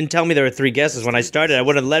 What? You didn't tell me there were 3 guesses when I started. I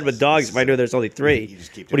would have led with dogs if I knew there's only 3. You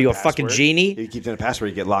just keep what are you, a fucking genie? You keep doing a password,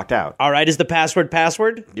 you get locked out. All right, is the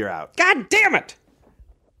password? You're out. God damn it!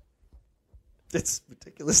 It's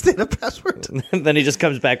ridiculous to a password. And then he just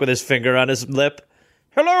comes back with his finger on his lip.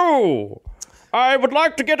 Hello! I would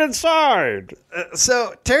like to get inside.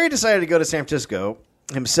 So Terry decided to go to San Francisco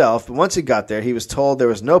himself, but once he got there, he was told there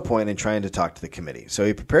was no point in trying to talk to the committee. So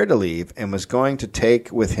he prepared to leave and was going to take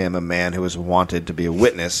with him a man who was wanted to be a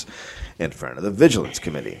witness in front of the Vigilance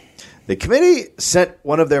Committee. The committee sent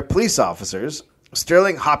one of their police officers,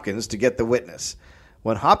 Sterling Hopkins, to get the witness.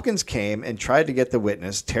 When Hopkins came and tried to get the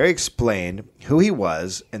witness, Terry explained who he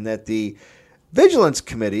was and that the Vigilance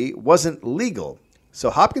Committee wasn't legal. So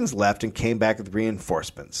Hopkins left and came back with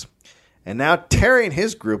reinforcements. And now Terry and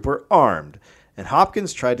his group were armed, and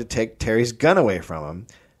Hopkins tried to take Terry's gun away from him,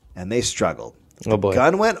 and they struggled. Oh boy. The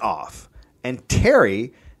gun went off, and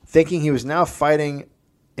Terry, thinking he was now fighting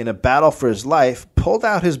in a battle for his life, pulled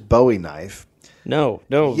out his Bowie knife. No.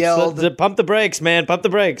 Yelled, pump the brakes, man. Pump the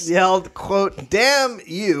brakes. Yelled, quote, "Damn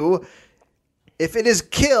you. If it is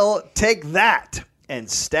kill, take that." And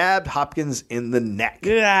stabbed Hopkins in the neck.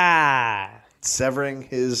 Ah. Severing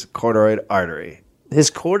his corduroy artery.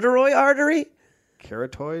 His corduroy artery?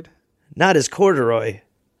 Carotid? Not his corduroy.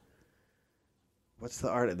 What's the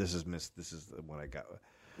artery? This is the one I got.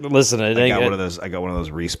 Listen, I got one of those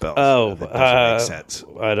respells. Oh, that doesn't make sense.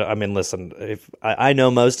 I mean, listen. If I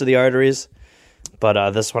know most of the arteries,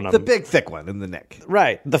 but this one, the big thick one in the neck.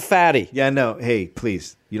 Right, the fatty. Yeah, no. Hey,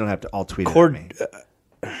 please, you don't have to all tweet it at me.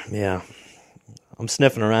 Yeah. I'm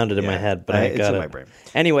sniffing around it in my head, but I ain't got it's it. in my brain.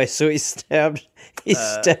 Anyway, so he stabbed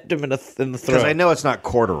him in the throat. Because I know it's not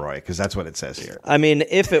corduroy, because that's what it says here. I mean,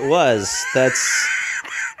 if it was, that's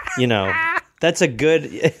that's a good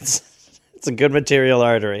it's a good material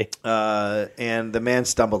artery. And the man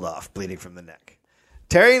stumbled off, bleeding from the neck.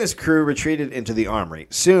 Terry and his crew retreated into the armory.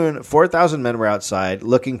 Soon, 4,000 men were outside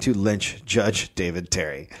looking to lynch Judge David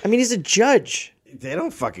Terry. I mean, he's a judge. They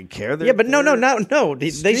don't fucking care. But no.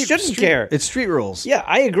 They shouldn't care. It's street rules. Yeah,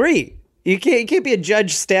 I agree. You can't be a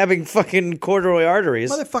judge stabbing fucking corduroy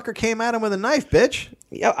arteries. Motherfucker came at him with a knife, bitch.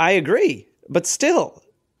 Yeah, I agree. But still.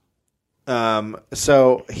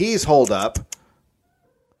 So he's holed up.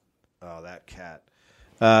 Oh, that cat.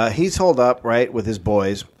 He's holed up, right, with his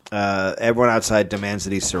boys. Everyone outside demands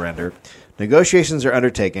that he surrender. Negotiations are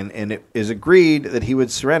undertaken, and it is agreed that he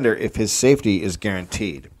would surrender if his safety is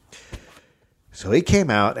guaranteed. So he came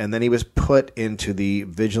out, and then he was put into the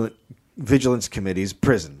Vigilance Committee's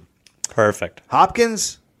prison. Perfect.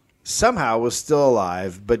 Hopkins somehow was still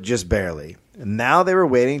alive, but just barely. And now they were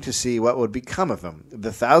waiting to see what would become of him.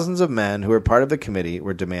 The thousands of men who were part of the committee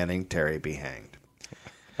were demanding Terry be hanged.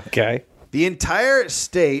 Okay. The entire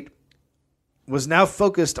state was now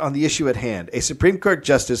focused on the issue at hand. A Supreme Court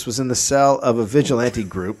justice was in the cell of a vigilante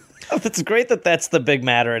group. Oh, that's great that that's the big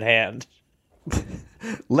matter at hand.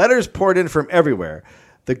 Letters poured in from everywhere.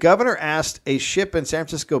 The governor asked a ship in San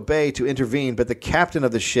Francisco Bay to intervene, but the captain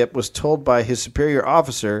of the ship was told by his superior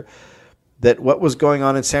officer that what was going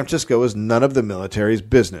on in San Francisco was none of the military's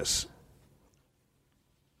business.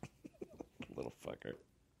 Little fucker.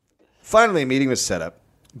 Finally, a meeting was set up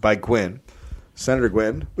by Senator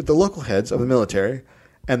Gwynn, with the local heads of the military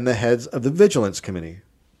and the heads of the Vigilance Committee.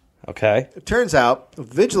 Okay. It turns out the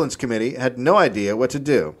Vigilance Committee had no idea what to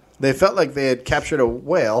do. They felt like they had captured a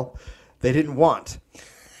whale they didn't want.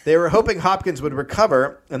 They were hoping Hopkins would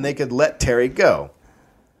recover and they could let Terry go.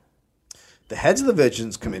 The heads of the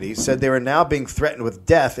Vigilance Committee said they were now being threatened with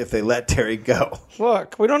death if they let Terry go.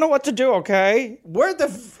 Look, we don't know what to do, okay? We're the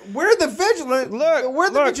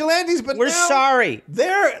vigilantes, but we're sorry.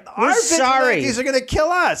 Our vigilantes are going to kill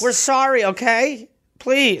us. We're sorry, okay?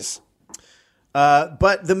 Please.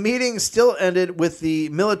 But the meeting still ended with the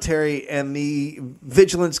military and the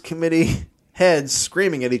Vigilance Committee heads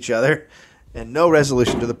screaming at each other and no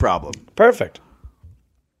resolution to the problem. Perfect.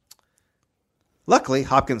 Luckily,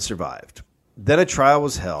 Hopkins survived. Then a trial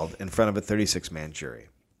was held in front of a 36-man jury.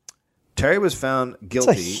 Terry was found guilty.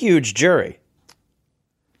 That's a huge jury.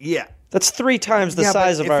 Yeah. That's 3 times the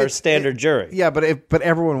size of our standard jury. Yeah, but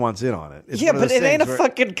everyone wants in on it. It's but it ain't a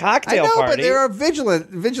fucking cocktail party. I know, but there are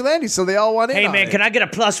vigilantes, so they all want in on it. Hey, man, can I get a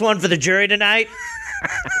 +1 for the jury tonight?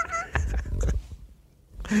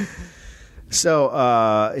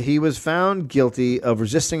 So he was found guilty of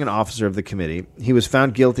resisting an officer of the committee. He was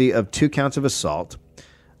found guilty of 2 counts of assault.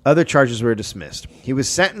 Other charges were dismissed. He was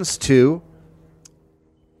sentenced to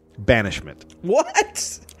banishment.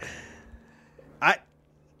 What? I.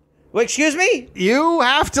 Well, excuse me? You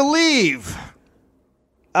have to leave.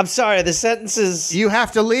 I'm sorry, the sentence is... You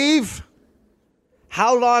have to leave?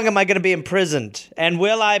 How long am I going to be imprisoned? And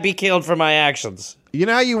will I be killed for my actions? You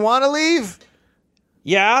know how you want to leave?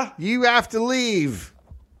 Yeah? You have to leave.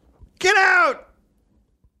 Get out!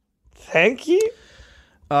 Thank you.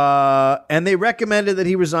 And they recommended that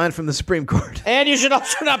he resign from the Supreme Court. And you should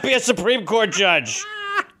also not be a Supreme Court judge.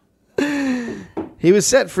 He was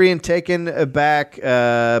set free and taken back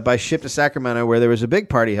by ship to Sacramento, where there was a big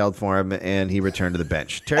party held for him, and he returned to the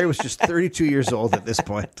bench. Terry was just 32 years old at this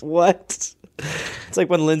point. What? It's like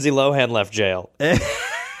when Lindsay Lohan left jail.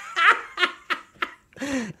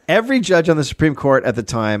 Every judge on the Supreme Court at the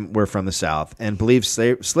time were from the South and believed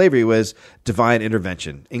slavery was divine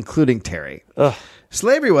intervention, including Terry. Ugh.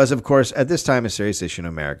 Slavery was, of course, at this time a serious issue in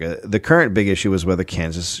America. The current big issue was whether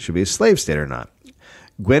Kansas should be a slave state or not.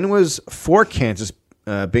 Gwynn was for Kansas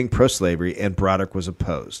being pro-slavery, and Broderick was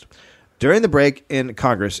opposed. During the break in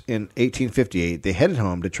Congress in 1858, they headed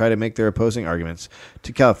home to try to make their opposing arguments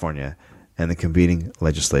to California and the convening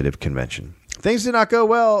legislative convention. Things did not go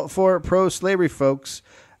well for pro-slavery folks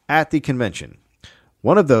at the convention.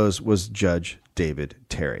 One of those was Judge David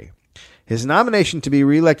Terry. His nomination to be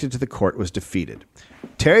reelected to the court was defeated.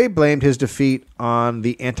 Terry blamed his defeat on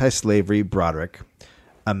the anti-slavery Broderick,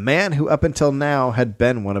 a man who up until now had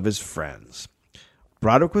been one of his friends.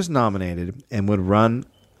 Broderick was nominated and would run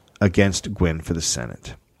against Gwynn for the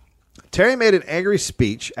Senate. Terry made an angry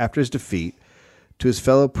speech after his defeat to his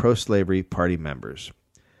fellow pro-slavery party members.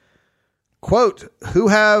 Quote, "Who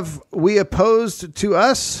have we opposed to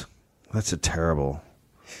us?" That's a terrible.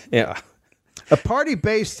 Yeah. A party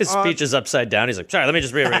based His on... speech is upside down. He's like, sorry, let me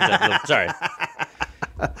just rearrange that. Sorry.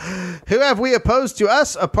 Who have we opposed to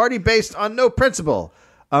us? A party based on no principle.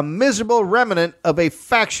 A miserable remnant of a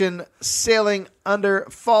faction sailing under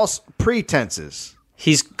false pretenses.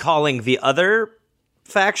 He's calling the other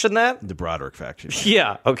faction that? The Broderick faction.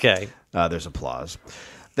 Yeah, okay. There's applause.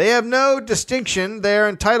 They have no distinction they are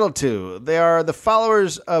entitled to. They are the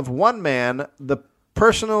followers of one man, the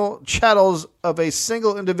personal chattels of a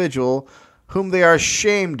single individual whom they are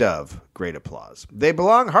ashamed of. Great applause. They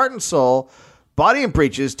belong heart and soul, body and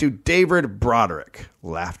breeches to David Broderick.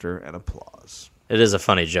 Laughter and applause. It is a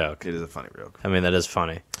funny joke. It is a funny joke. I mean, that is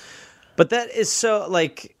funny. But that is so,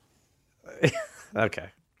 like... Okay,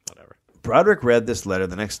 whatever. Broderick read this letter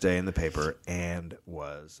the next day in the paper and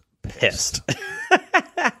was pissed.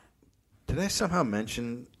 Did I somehow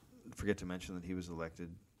forget to mention that he was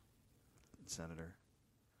elected senator?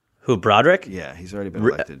 Who, Broderick? Yeah, he's already been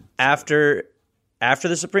elected. After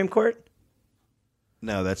the Supreme Court?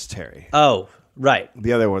 No, that's Terry. Oh, right.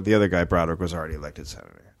 The other guy, Broderick, was already elected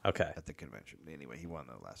senator. Okay. At the convention. Anyway, he won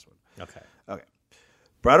the last one. Okay.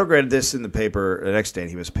 Broderick read this in the paper the next day, and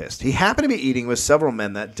he was pissed. He happened to be eating with several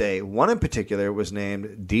men that day. One in particular was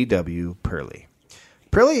named D.W. Purley.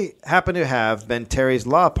 Purley happened to have been Terry's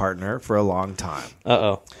law partner for a long time.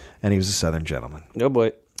 Uh-oh. And he was a Southern gentleman. Oh,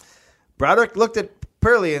 boy. Broderick looked at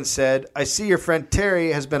Purley and said, "I see your friend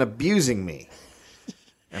Terry has been abusing me."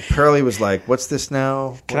 And Purley was like, "What's this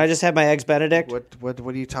now? Can I just have my Eggs Benedict? What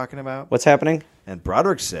are you talking about?" What's happening? And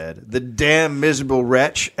Broderick said, "The damn miserable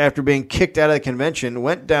wretch, after being kicked out of the convention,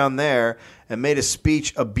 went down there and made a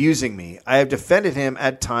speech abusing me. I have defended him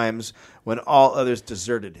at times when all others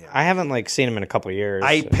deserted him. I haven't seen him in a couple of years.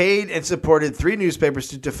 I paid and supported 3 newspapers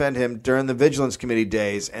to defend him during the Vigilance Committee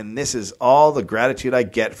days, and this is all the gratitude I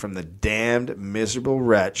get from the damned miserable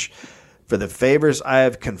wretch for the favors I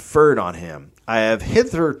have conferred on him. I have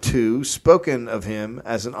hitherto spoken of him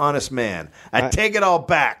as an honest man. I take it all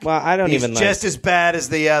back. Well, I don't He's even just as bad as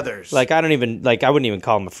the others. I wouldn't even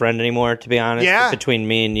call him a friend anymore, to be honest. Yeah. Between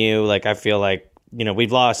me and you, I feel like,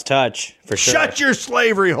 we've lost touch for sure. Shut your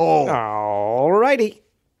slavery hole. All righty.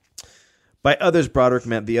 By others, Broderick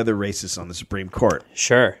meant the other racists on the Supreme Court.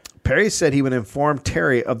 Sure. Perry said he would inform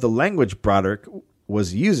Terry of the language Broderick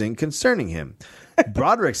was using concerning him.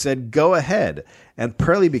 Broderick said, "Go ahead." And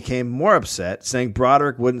Purley became more upset, saying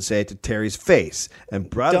Broderick wouldn't say it to Terry's face. And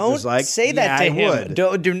Broderick was like, Don't say that "Yeah, to I him.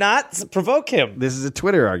 would." Do not provoke him. This is a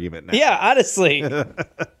Twitter argument now. Yeah, honestly.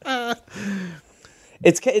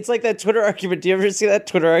 It's like that Twitter argument. Do you ever see that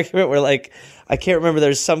Twitter argument where, I can't remember,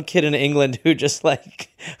 there's some kid in England who just,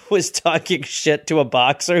 was talking shit to a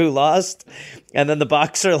boxer who lost, and then the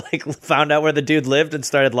boxer, found out where the dude lived and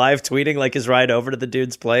started live tweeting, his ride over to the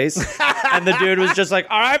dude's place. And the dude was just like,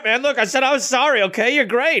 "All right, man, look, I said I was sorry, okay? You're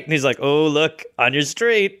great." And he's like, "Oh, look, on your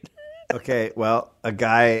street." Okay, well, a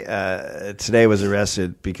guy today was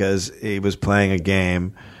arrested because he was playing a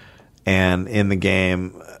game, and in the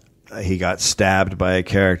game, he got stabbed by a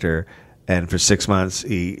character, and for 6 months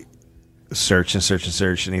he searched and searched and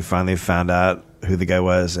searched, and he finally found out who the guy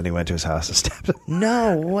was, and he went to his house and stabbed him.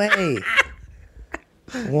 No way.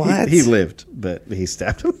 What? He lived, but he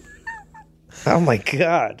stabbed him. Oh my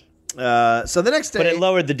God. So the next day... But it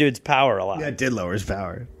lowered the dude's power a lot. Yeah, it did lower his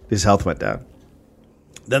power. His health went down.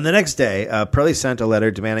 Then the next day, Pearlie sent a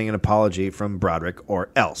letter demanding an apology from Broderick or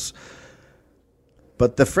else.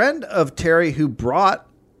 But the friend of Terry who brought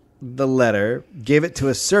the letter gave it to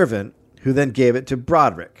a servant who then gave it to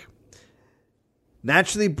Broderick.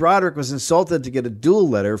 Naturally, Broderick was insulted to get a duel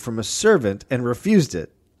letter from a servant and refused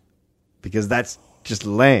it because that's just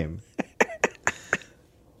lame.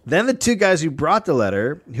 Then the two guys who brought the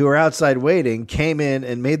letter, who were outside waiting, came in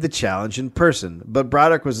and made the challenge in person. But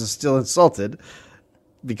Broderick was still insulted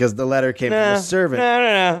because the letter came from a servant.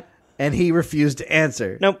 No. And he refused to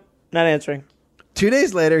answer. Nope, not answering. 2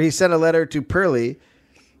 days later, he sent a letter to Pearlie,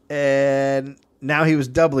 and now he was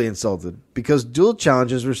doubly insulted because duel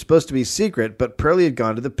challenges were supposed to be secret, but Pearlie had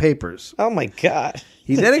gone to the papers. Oh, my God.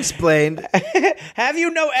 He then explained... Have you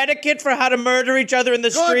no etiquette for how to murder each other in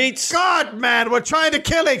the streets? God, man, we're trying to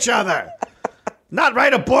kill each other. Not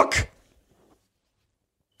write a book.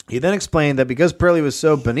 He then explained that because Pearlie was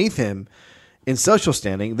so beneath him in social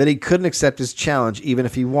standing that he couldn't accept his challenge even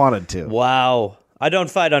if he wanted to. Wow. I don't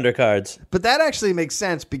fight undercards. But that actually makes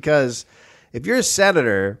sense because if you're a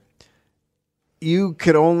senator, you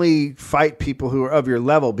could only fight people who are of your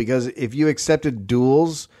level because if you accepted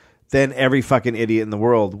duels, then every fucking idiot in the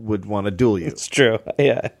world would want to duel you. It's true.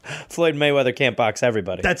 Yeah. Floyd Mayweather can't box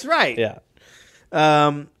everybody. That's right. Yeah.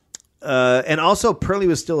 And also, Pearlie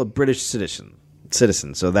was still a British citizen,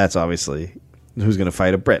 so that's obviously who's going to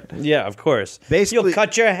fight a Brit. Yeah, of course. Basically, you'll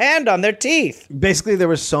cut your hand on their teeth. Basically, there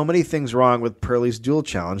were so many things wrong with Pearlie's duel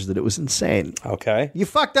challenge that it was insane. Okay. You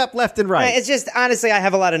fucked up left and right. It's just, honestly, I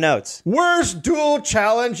have a lot of notes. Worst duel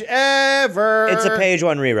challenge ever. It's a page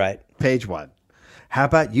 1 rewrite. Page 1. How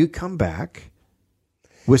about you come back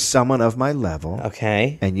with someone of my level.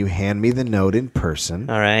 Okay. And you hand me the note in person.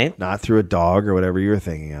 All right. Not through a dog or whatever you were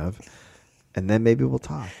thinking of. And then maybe we'll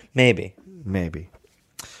talk. Maybe.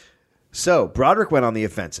 So, Broderick went on the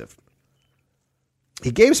offensive.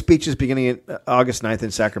 He gave speeches beginning August 9th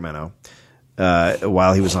in Sacramento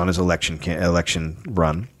while he was on his election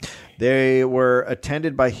run. They were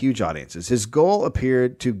attended by huge audiences. His goal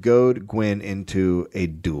appeared to goad Gwynn into a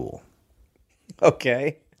duel.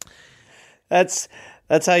 Okay. That's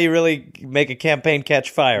how you really make a campaign catch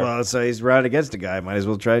fire. Well, so he's running against a guy. Might as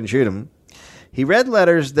well try and shoot him. He read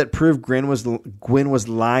letters that proved Gwynn was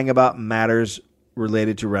lying about matters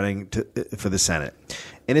related to running for the Senate.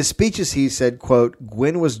 In his speeches, he said, quote,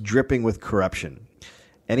 Gwynn was dripping with corruption.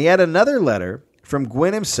 And he had another letter from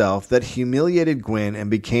Gwynn himself that humiliated Gwynn and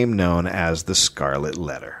became known as the Scarlet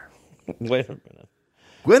Letter. Wait a minute.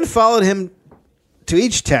 Gwynn followed him to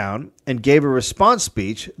each town and gave a response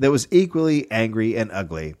speech that was equally angry and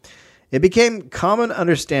ugly. It became common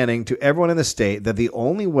understanding to everyone in the state that the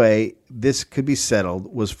only way this could be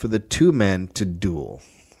settled was for the two men to duel.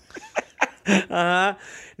 Now,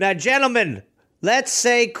 gentlemen, let's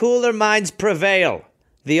say cooler minds prevail.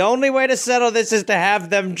 The only way to settle this is to have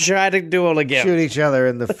them try to duel again. Shoot each other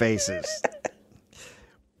in the faces.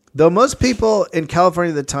 Though most people in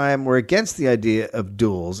California at the time were against the idea of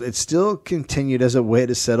duels, it still continued as a way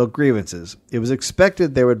to settle grievances. It was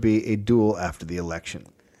expected there would be a duel after the election.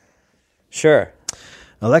 Sure.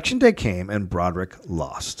 Election day came and Broderick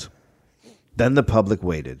lost. Then the public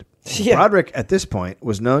waited. Yeah. Broderick, at this point,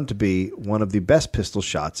 was known to be one of the best pistol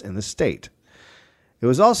shots in the state. It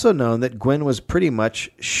was also known that Gwynn was pretty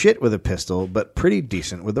much shit with a pistol, but pretty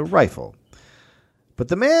decent with a rifle. But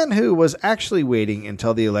the man who was actually waiting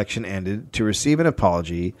until the election ended to receive an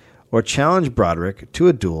apology or challenge Broderick to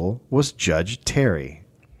a duel was Judge Terry.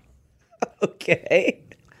 Okay.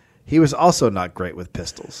 He was also not great with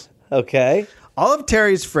pistols. Okay. All of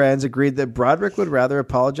Terry's friends agreed that Broderick would rather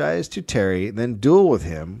apologize to Terry than duel with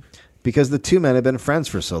him because the two men had been friends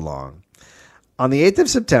for so long. On the 8th of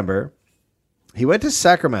September, he went to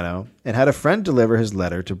Sacramento and had a friend deliver his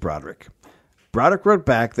letter to Broderick. Broderick wrote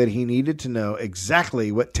back that he needed to know exactly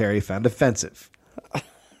what Terry found offensive.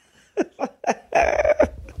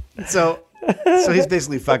 So he's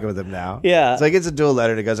basically fucking with him now. Yeah. So he gets a duel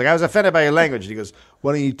letter and he goes, like, I was offended by your language. And he goes,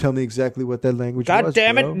 why don't you tell me exactly what that language was? God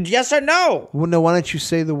damn it. Bro? Yes or no? Well, no, why don't you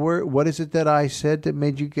say the word? What is it that I said that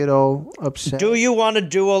made you get all upset? Do you want a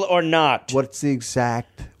duel or not? What's the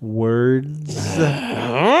exact words?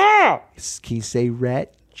 Can you say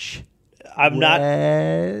wretch? I'm not.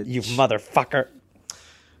 You motherfucker.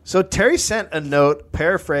 So Terry sent a note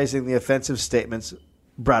paraphrasing the offensive statements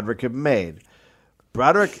Broderick had made.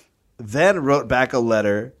 Broderick then wrote back a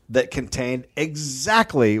letter that contained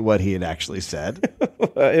exactly what he had actually said.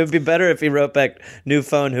 It would be better if he wrote back, "New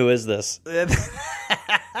phone, who is this?"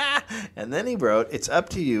 And then he wrote, "It's up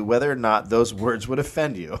to you whether or not those words would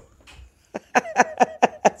offend you."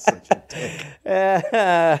 Such a dick.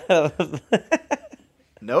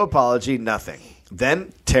 No apology, nothing.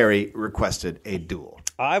 Then Terry requested a duel.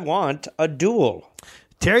 I want a duel.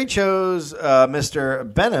 Terry chose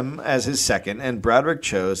Mr. Benham as his second, and Broderick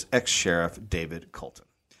chose ex-sheriff David Colton.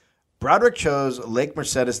 Broderick chose Lake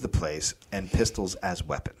Merced as the place and pistols as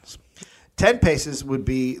weapons. 10 paces would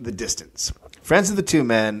be the distance. Friends of the two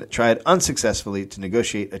men tried unsuccessfully to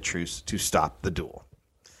negotiate a truce to stop the duel.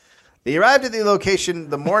 They arrived at the location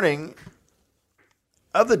the morning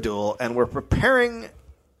of the duel and were preparing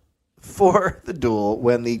for the duel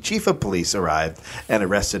when the chief of police arrived and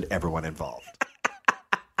arrested everyone involved.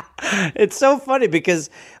 It's so funny because,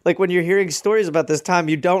 like, when you're hearing stories about this time,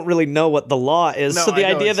 you don't really know what the law is. No, so the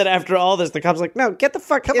I know idea that after all this, the cops are like, no, get the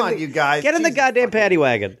fuck Come on, you guys. Get in the Jesus goddamn fucking- paddy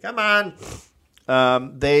wagon. Come on.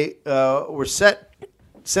 They were sent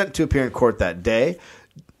to appear in court that day.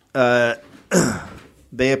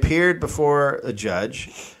 They appeared before a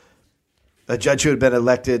judge who had been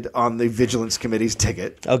elected on the Vigilance Committee's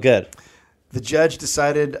ticket. Oh, good. The judge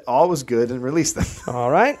decided all was good and released them.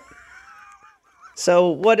 All right. So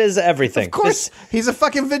what is everything? Of course, he's a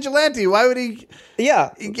fucking vigilante. Why would he? Yeah.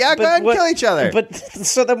 Yeah, go ahead and kill each other. But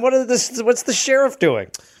so then what's the sheriff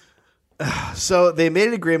doing? So they made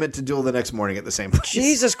an agreement to duel the next morning at the same place.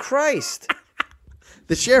 Jesus Christ.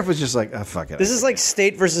 The sheriff was just like, oh, fuck it. This is like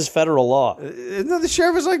state versus federal law. No, the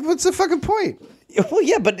sheriff was like, what's the fucking point? Well,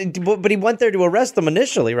 yeah, but he went there to arrest them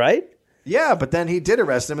initially, right? Yeah, but then he did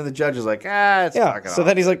arrest him, and the judge was like, it's fucking So off.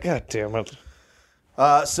 then he's like, God damn it.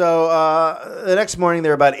 So the next morning, there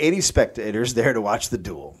were about 80 spectators there to watch the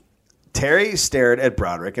duel. Terry stared at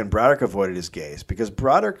Broderick, and Broderick avoided his gaze. Because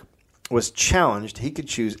Broderick was challenged, he could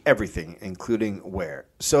choose everything, including where.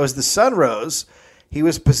 So as the sun rose, he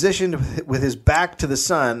was positioned with his back to the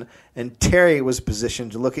sun, and Terry was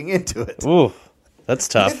positioned looking into it. Ooh, that's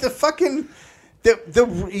tough. The fucking...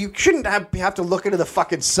 you shouldn't have to look into the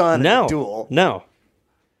fucking sun in a duel. No.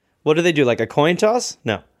 What do they do, like a coin toss?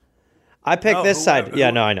 No. I picked this side.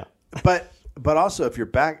 Yeah, no, I know. But also if you're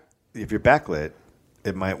backlit,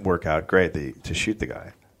 it might work out great to shoot the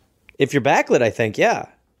guy. If you're backlit, I think, yeah.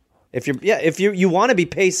 If you want to be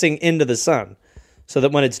pacing into the sun, so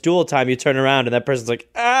that when it's duel time, you turn around and that person's like,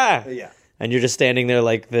 Yeah. and you're just standing there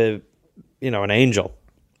like an angel.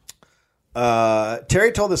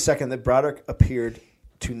 Terry told the second that Broderick appeared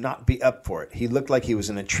to not be up for it. He looked like he was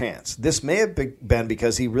in a trance. This may have been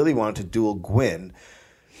because he really wanted to duel Gwyn,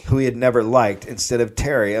 who he had never liked, instead of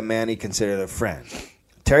Terry, a man he considered a friend.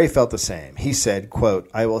 Terry felt the same. He said, quote,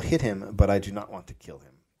 "I will hit him, but I do not want to kill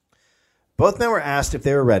him." Both men were asked if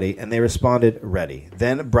they were ready, and they responded, ready.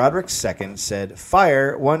 Then Broderick's second said,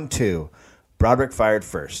 "Fire, 1, 2." Broderick fired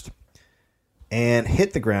first and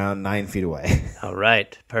hit the ground 9 feet away. All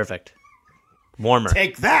right. Perfect. Warmer.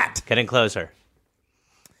 Take that! Getting closer.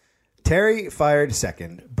 Terry fired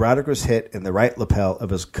second. Broderick was hit in the right lapel of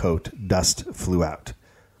his coat. Dust flew out.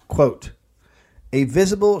 Quote, "A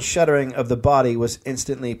visible shuddering of the body was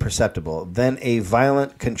instantly perceptible, then a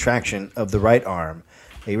violent contraction of the right arm,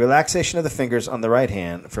 a relaxation of the fingers on the right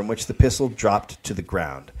hand, from which the pistol dropped to the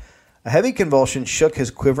ground. A heavy convulsion shook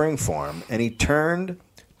his quivering form, and he turned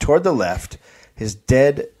toward the left. His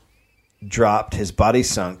head dropped, his body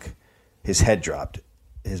sunk. His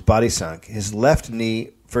body sunk. His left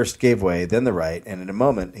knee first gave way, then the right, and in a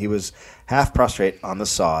moment he was half prostrate on the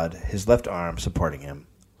sod, his left arm supporting him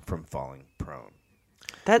from falling prone."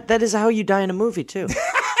 That is how you die in a movie, too.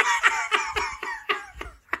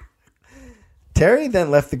 Terry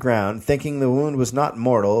then left the ground, thinking the wound was not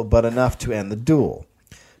mortal, but enough to end the duel.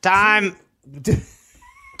 Time.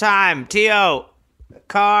 T.O.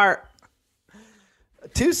 Car.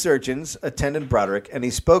 2 surgeons attended Broderick, and he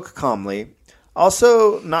spoke calmly,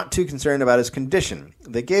 also not too concerned about his condition.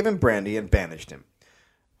 They gave him brandy and bandaged him.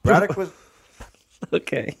 Broderick was...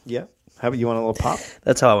 Okay. Yeah? You want a little pop?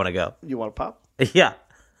 That's how I want to go. You want a pop? Yeah.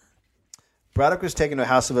 Broderick was taken to a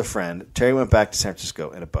house of a friend. Terry went back to San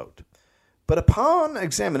Francisco in a boat. But upon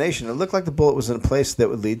examination, it looked like the bullet was in a place that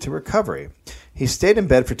would lead to recovery. He stayed in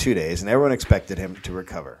bed for 2 days, and everyone expected him to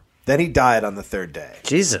recover. Then he died on the 3rd day.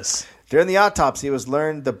 Jesus. During the autopsy, it was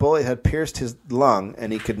learned the bullet had pierced his lung,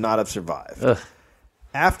 and he could not have survived. Ugh.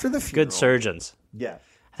 After the funeral... Good surgeons. Yeah.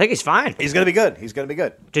 I think he's fine. He's going to be good. He's going to be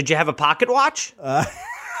good. Did you have a pocket watch?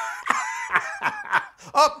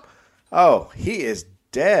 Oh, he is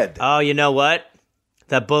dead. Oh, you know what?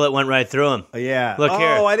 That bullet went right through him. Yeah. Look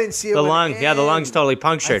here. Oh, I didn't see it. The lung. Yeah, the lung's totally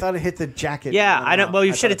punctured. I thought it hit the jacket. Yeah, I don't. Well,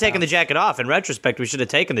 you I should have thought it taken the jacket off. In retrospect, we should have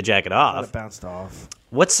taken the jacket I thought off. it bounced off.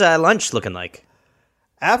 What's lunch looking like?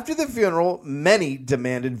 After the funeral, many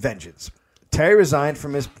demanded vengeance. Terry resigned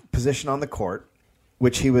from his position on the court,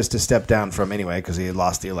 which he was to step down from anyway because he had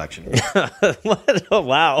lost the election. What? Oh,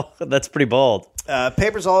 wow, that's pretty bold.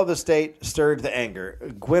 Papers all over the state stirred the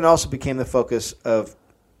anger. Gwynn also became the focus of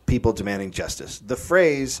people demanding justice. The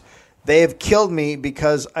phrase, "They have killed me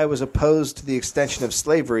because I was opposed to the extension of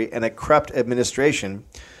slavery and a corrupt administration,"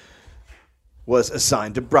 was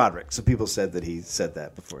assigned to Broderick. So people said that he said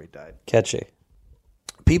that before he died. Catchy.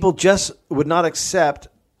 People just would not accept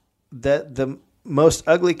that the most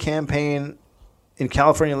ugly campaign in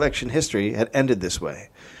California election history had ended this way.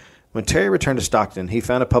 When Terry returned to Stockton, he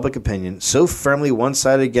found a public opinion so firmly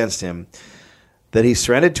one-sided against him that he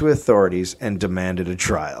surrendered to authorities and demanded a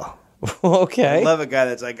trial. Okay. I love a guy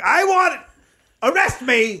that's like, I want it! Arrest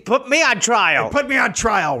me! Put me on trial. Put me on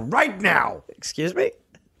trial right now! Excuse me?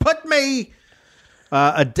 Put me!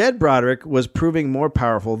 A dead Broderick was proving more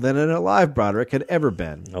powerful than an alive Broderick had ever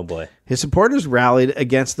been. Oh, boy. His supporters rallied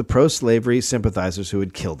against the pro-slavery sympathizers who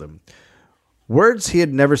had killed him. Words he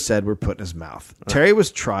had never said were put in his mouth. Terry was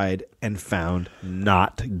tried and found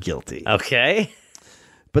not guilty. Okay.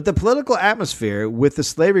 But the political atmosphere with the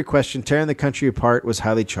slavery question tearing the country apart was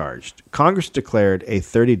highly charged. Congress declared a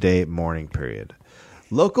 30-day mourning period.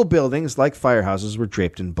 Local buildings, like firehouses, were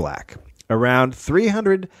draped in black. Around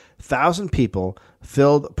 300,000 people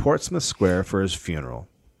filled Portsmouth Square for his funeral.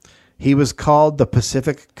 He was called the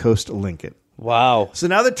Pacific Coast Lincoln. Wow. So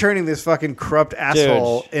now they're turning this fucking corrupt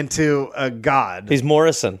asshole into a god. He's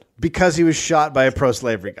Morrison. Because he was shot by a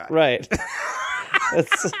pro-slavery guy. Right.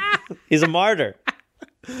 He's a martyr.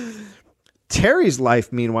 Terry's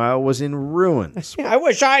life, meanwhile, was in ruins. I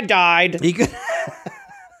wish I died.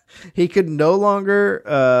 He could no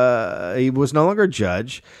longer, he was no longer a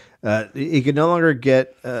judge. He could no longer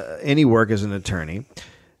get any work as an attorney.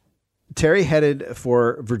 Terry headed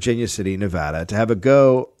for Virginia City, Nevada, to have a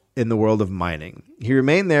go in the world of mining. He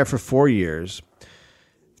remained there for 4 years,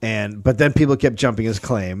 but then people kept jumping his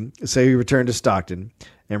claim, so he returned to Stockton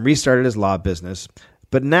and restarted his law business.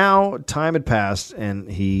 But now time had passed,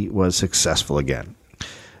 and he was successful again.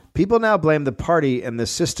 People now blamed the party and the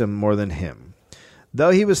system more than him. Though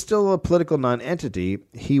he was still a political non-entity,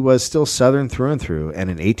 he was still Southern through and through, and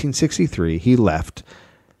in 1863 he left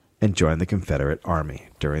and joined the Confederate Army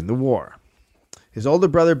during the war. His older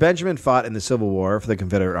brother Benjamin fought in the Civil War for the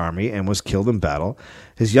Confederate Army and was killed in battle.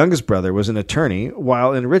 His youngest brother was an attorney.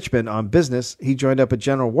 While in Richmond on business, he joined up with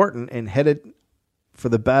General Wharton and headed for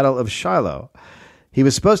the Battle of Shiloh. He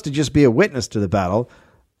was supposed to just be a witness to the battle,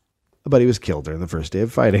 but he was killed during the first day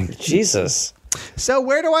of fighting. Jesus. So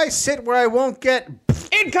where do I sit where I won't get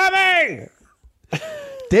incoming?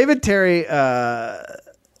 David Terry,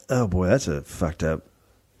 oh boy, that's a fucked up.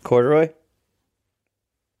 Corduroy?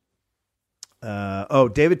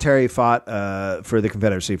 David Terry fought for the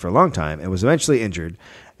Confederacy for a long time and was eventually injured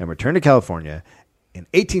and returned to California in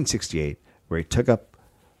 1868, where he took up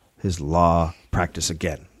his law practice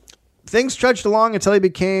again. Things trudged along until he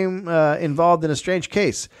became involved in a strange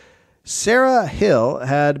case. Sarah Hill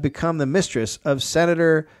had become the mistress of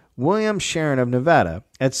Senator William Sharon of Nevada.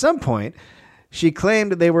 At some point, she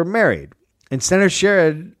claimed they were married, and Senator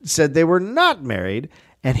Sharon said they were not married,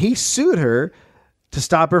 and he sued her to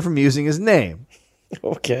stop her from using his name.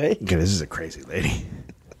 Okay. This is a crazy lady.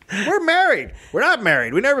 We're married. We're not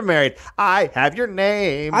married. We never married. I have your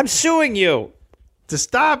name. I'm suing you. To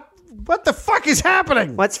stop. What the fuck is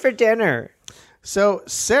happening? What's for dinner? So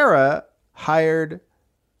Sarah hired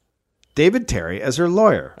David Terry as her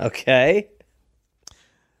lawyer. Okay.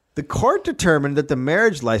 The court determined that the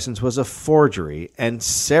marriage license was a forgery, and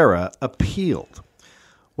Sarah appealed.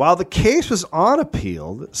 While the case was on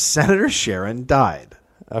appeal, Senator Sharon died.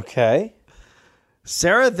 Okay.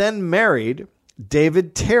 Sarah then married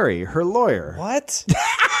David Terry, her lawyer. What?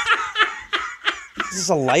 Is this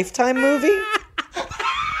a Lifetime movie?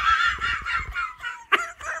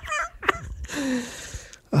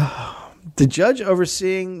 The judge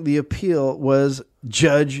overseeing the appeal was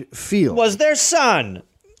Judge Field. Was their son.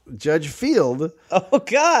 Judge Field. Oh,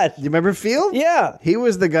 God. You remember Field? Yeah. He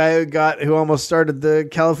was the guy who almost started the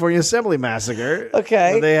California Assembly Massacre.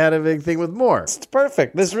 Okay. They had a big thing with Moore. It's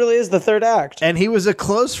perfect. This really is the third act. And he was a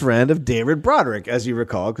close friend of David Broderick, as you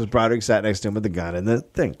recall, because Broderick sat next to him with the gun and the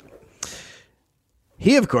thing.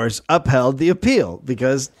 He, of course, upheld the appeal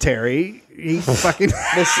because Terry, he fucking...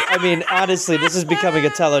 Honestly, this is becoming a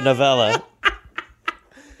telenovela.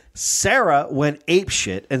 Sarah went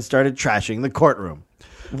apeshit and started trashing the courtroom.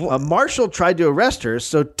 A marshal tried to arrest her,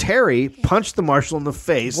 so Terry punched the marshal in the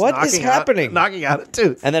face. What is happening? Knocking out a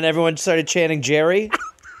tooth. And then everyone started chanting Jerry.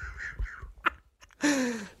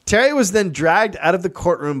 Terry was then dragged out of the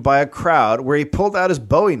courtroom by a crowd where he pulled out his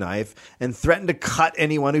Bowie knife and threatened to cut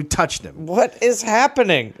anyone who touched him. What is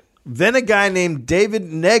happening? Then a guy named David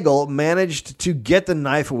Nagel managed to get the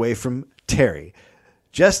knife away from Terry.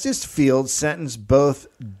 Justice Field sentenced both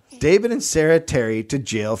David and Sarah Terry to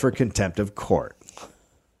jail for contempt of court.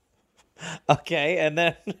 Okay, and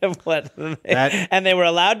then what? And they were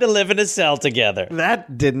allowed to live in a cell together.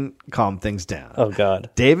 That didn't calm things down. Oh,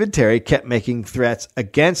 God. David Terry kept making threats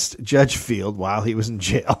against Judge Field while he was in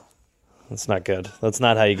jail. That's not good. That's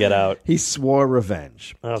not how you get out. He swore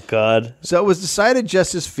revenge. Oh, God. So it was decided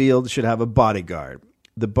Justice Field should have a bodyguard.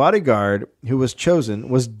 The bodyguard who was chosen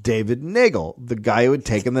was David Nagel, the guy who had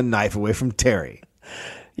taken the knife away from Terry.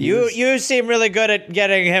 You seem really good at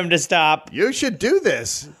getting him to stop. You should do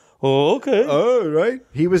this. Oh, okay. Oh, right.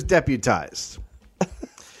 He was deputized.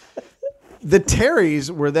 The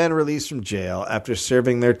Terrys were then released from jail after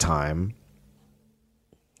serving their time.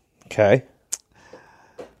 Okay.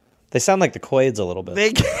 They sound like the Quaids a little bit.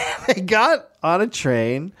 They got on a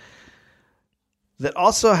train that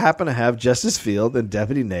also happened to have Justice Field and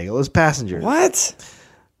Deputy Nagel as passengers. What?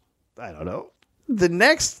 I don't know. The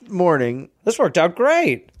next morning... This worked out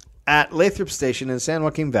great. At Lathrop Station in San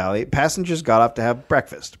Joaquin Valley, passengers got off to have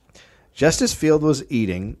breakfast. Justice Field was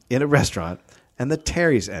eating in a restaurant, and the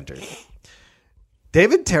Terrys entered.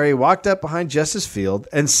 David Terry walked up behind Justice Field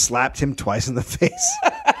and slapped him twice in the face.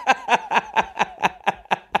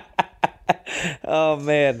 Oh,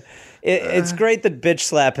 man. It's great that bitch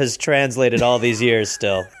slap has translated all these years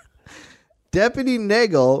still. Deputy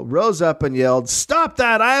Nagel rose up and yelled, "Stop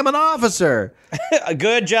that! I am an officer!"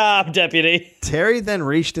 Good job, Deputy. Terry then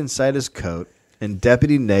reached inside his coat, and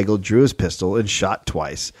Deputy Nagel drew his pistol and shot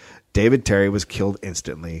twice. David Terry was killed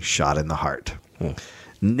instantly, shot in the heart.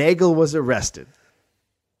 Nagel was arrested.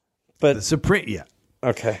 But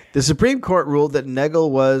the Supreme Court ruled that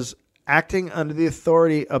Nagel was acting under the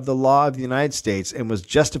authority of the law of the United States and was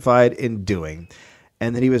justified in doing,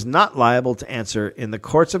 and that he was not liable to answer in the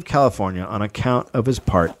courts of California on account of his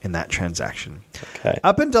part in that transaction. Okay.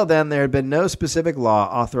 Up until then, there had been no specific law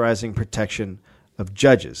authorizing protection of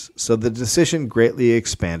judges, so the decision greatly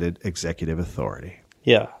expanded executive authority.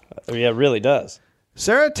 Yeah, it really does.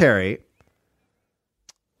 Sarah Terry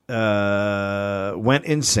went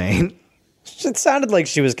insane. It sounded like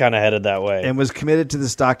she was kind of headed that way. And was committed to the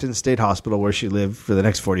Stockton State Hospital where she lived for the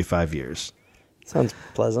next 45 years. Sounds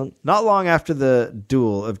pleasant. Not long after the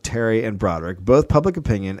duel of Terry and Broderick, both public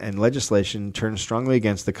opinion and legislation turned strongly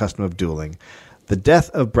against the custom of dueling. The death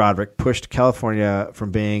of Broderick pushed California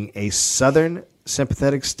from being a Southern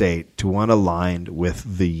sympathetic state to one aligned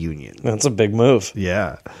with the Union. That's a big move.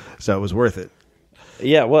 Yeah. So it was worth it.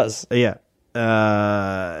 Yeah, it was. Yeah.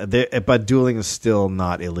 But dueling is still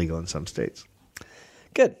not illegal in some states.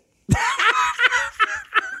 Good.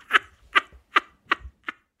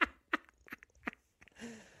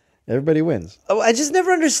 Everybody wins. Oh, I just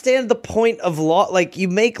never understand the point of law. Like, you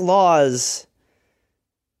make laws,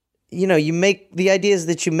 the idea is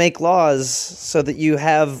that you make laws so that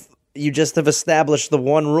you just have established the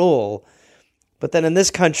one rule. But then in this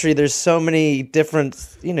country, there's so many different,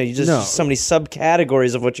 so many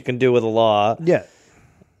subcategories of what you can do with a law. Yeah.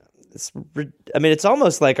 It's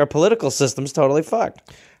almost like our political system's totally fucked.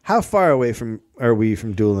 How far away are we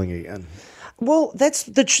from dueling again? Well, that's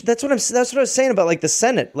what I was saying about like the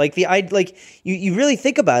Senate. Like you really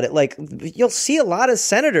think about it. Like, you'll see a lot of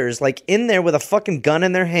senators like in there with a fucking gun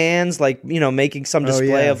in their hands, like making some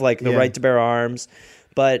display of like the right to bear arms.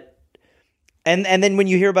 But and then when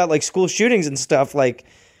you hear about like school shootings and stuff, like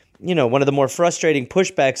one of the more frustrating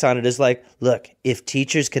pushbacks on it is like, look, if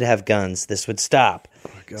teachers could have guns, this would stop.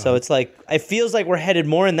 Oh, so it's like it feels like we're headed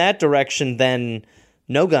more in that direction than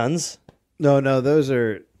no guns. No, those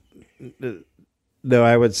are. No,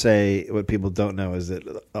 I would say what people don't know is that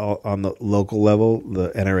on the local level, the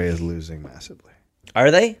NRA is losing massively.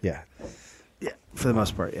 Are they? Yeah. Yeah, for the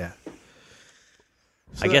most part, yeah.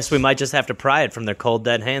 So I guess we might just have to pry it from their cold,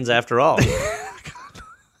 dead hands after all.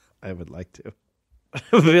 I would like to.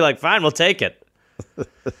 We'll be like, fine, we'll take it.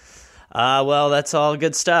 Well, that's all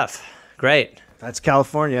good stuff. Great. That's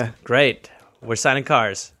California. Great. We're signing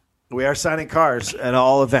cars. We are signing cars at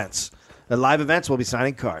all events. At live events, we'll be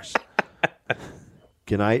signing cars.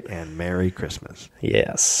 Good night and Merry Christmas.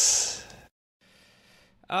 Yes.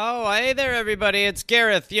 Oh, hey there, everybody. It's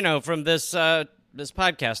Gareth, from this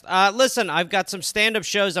podcast. Listen, I've got some stand-up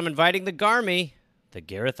shows. I'm inviting the Garmy, the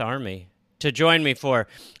Gareth Army, to join me for.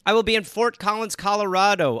 I will be in Fort Collins,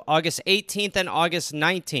 Colorado, August 18th and August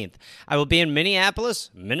 19th. I will be in Minneapolis,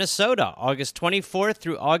 Minnesota, August 24th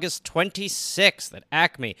through August 26th at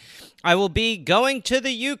Acme. I will be going to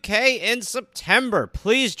the UK in September.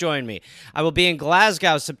 Please join me. I will be in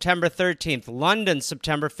Glasgow, September 13th, London,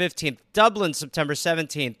 September 15th, Dublin, September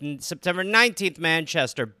 17th, and September 19th,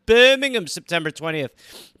 Manchester, Birmingham, September 20th,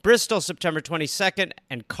 Bristol, September 22nd,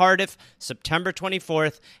 and Cardiff, September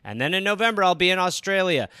 24th. And then in November, I'll be in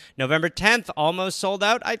Australia. November 10th, almost sold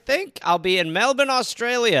out, I think. I'll be in Melbourne,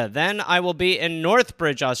 Australia. Then I will be in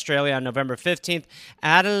Northbridge, Australia on November 15th.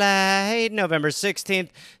 Adelaide, November 16th.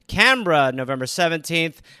 Canberra, November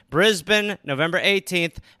 17th. Brisbane, November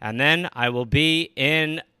 18th. And then I will be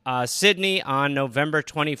in Sydney on November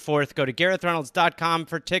 24th. Go to GarethReynolds.com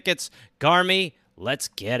for tickets. Garmy, let's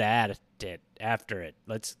get at it after it.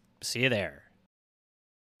 Let's see you there.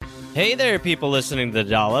 Hey there, people listening to The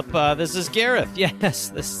Dollop. This is Gareth. Yes,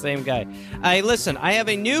 this same guy. I have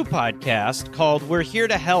a new podcast called We're Here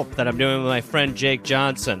to Help that I'm doing with my friend Jake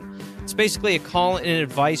Johnson. It's basically a call-in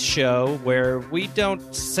advice show where we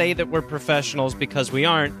don't say that we're professionals because we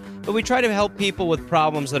aren't, but we try to help people with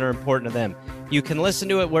problems that are important to them. You can listen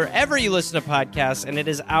to it wherever you listen to podcasts, and it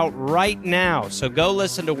is out right now. So go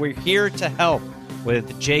listen to We're Here to Help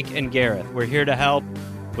with Jake and Gareth. We're Here to Help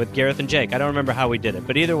with Gareth and Jake. I don't remember how we did it,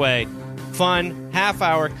 but either way, fun, half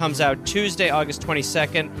hour, comes out Tuesday, August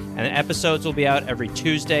 22nd, and the episodes will be out every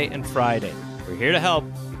Tuesday and Friday. We're here to help.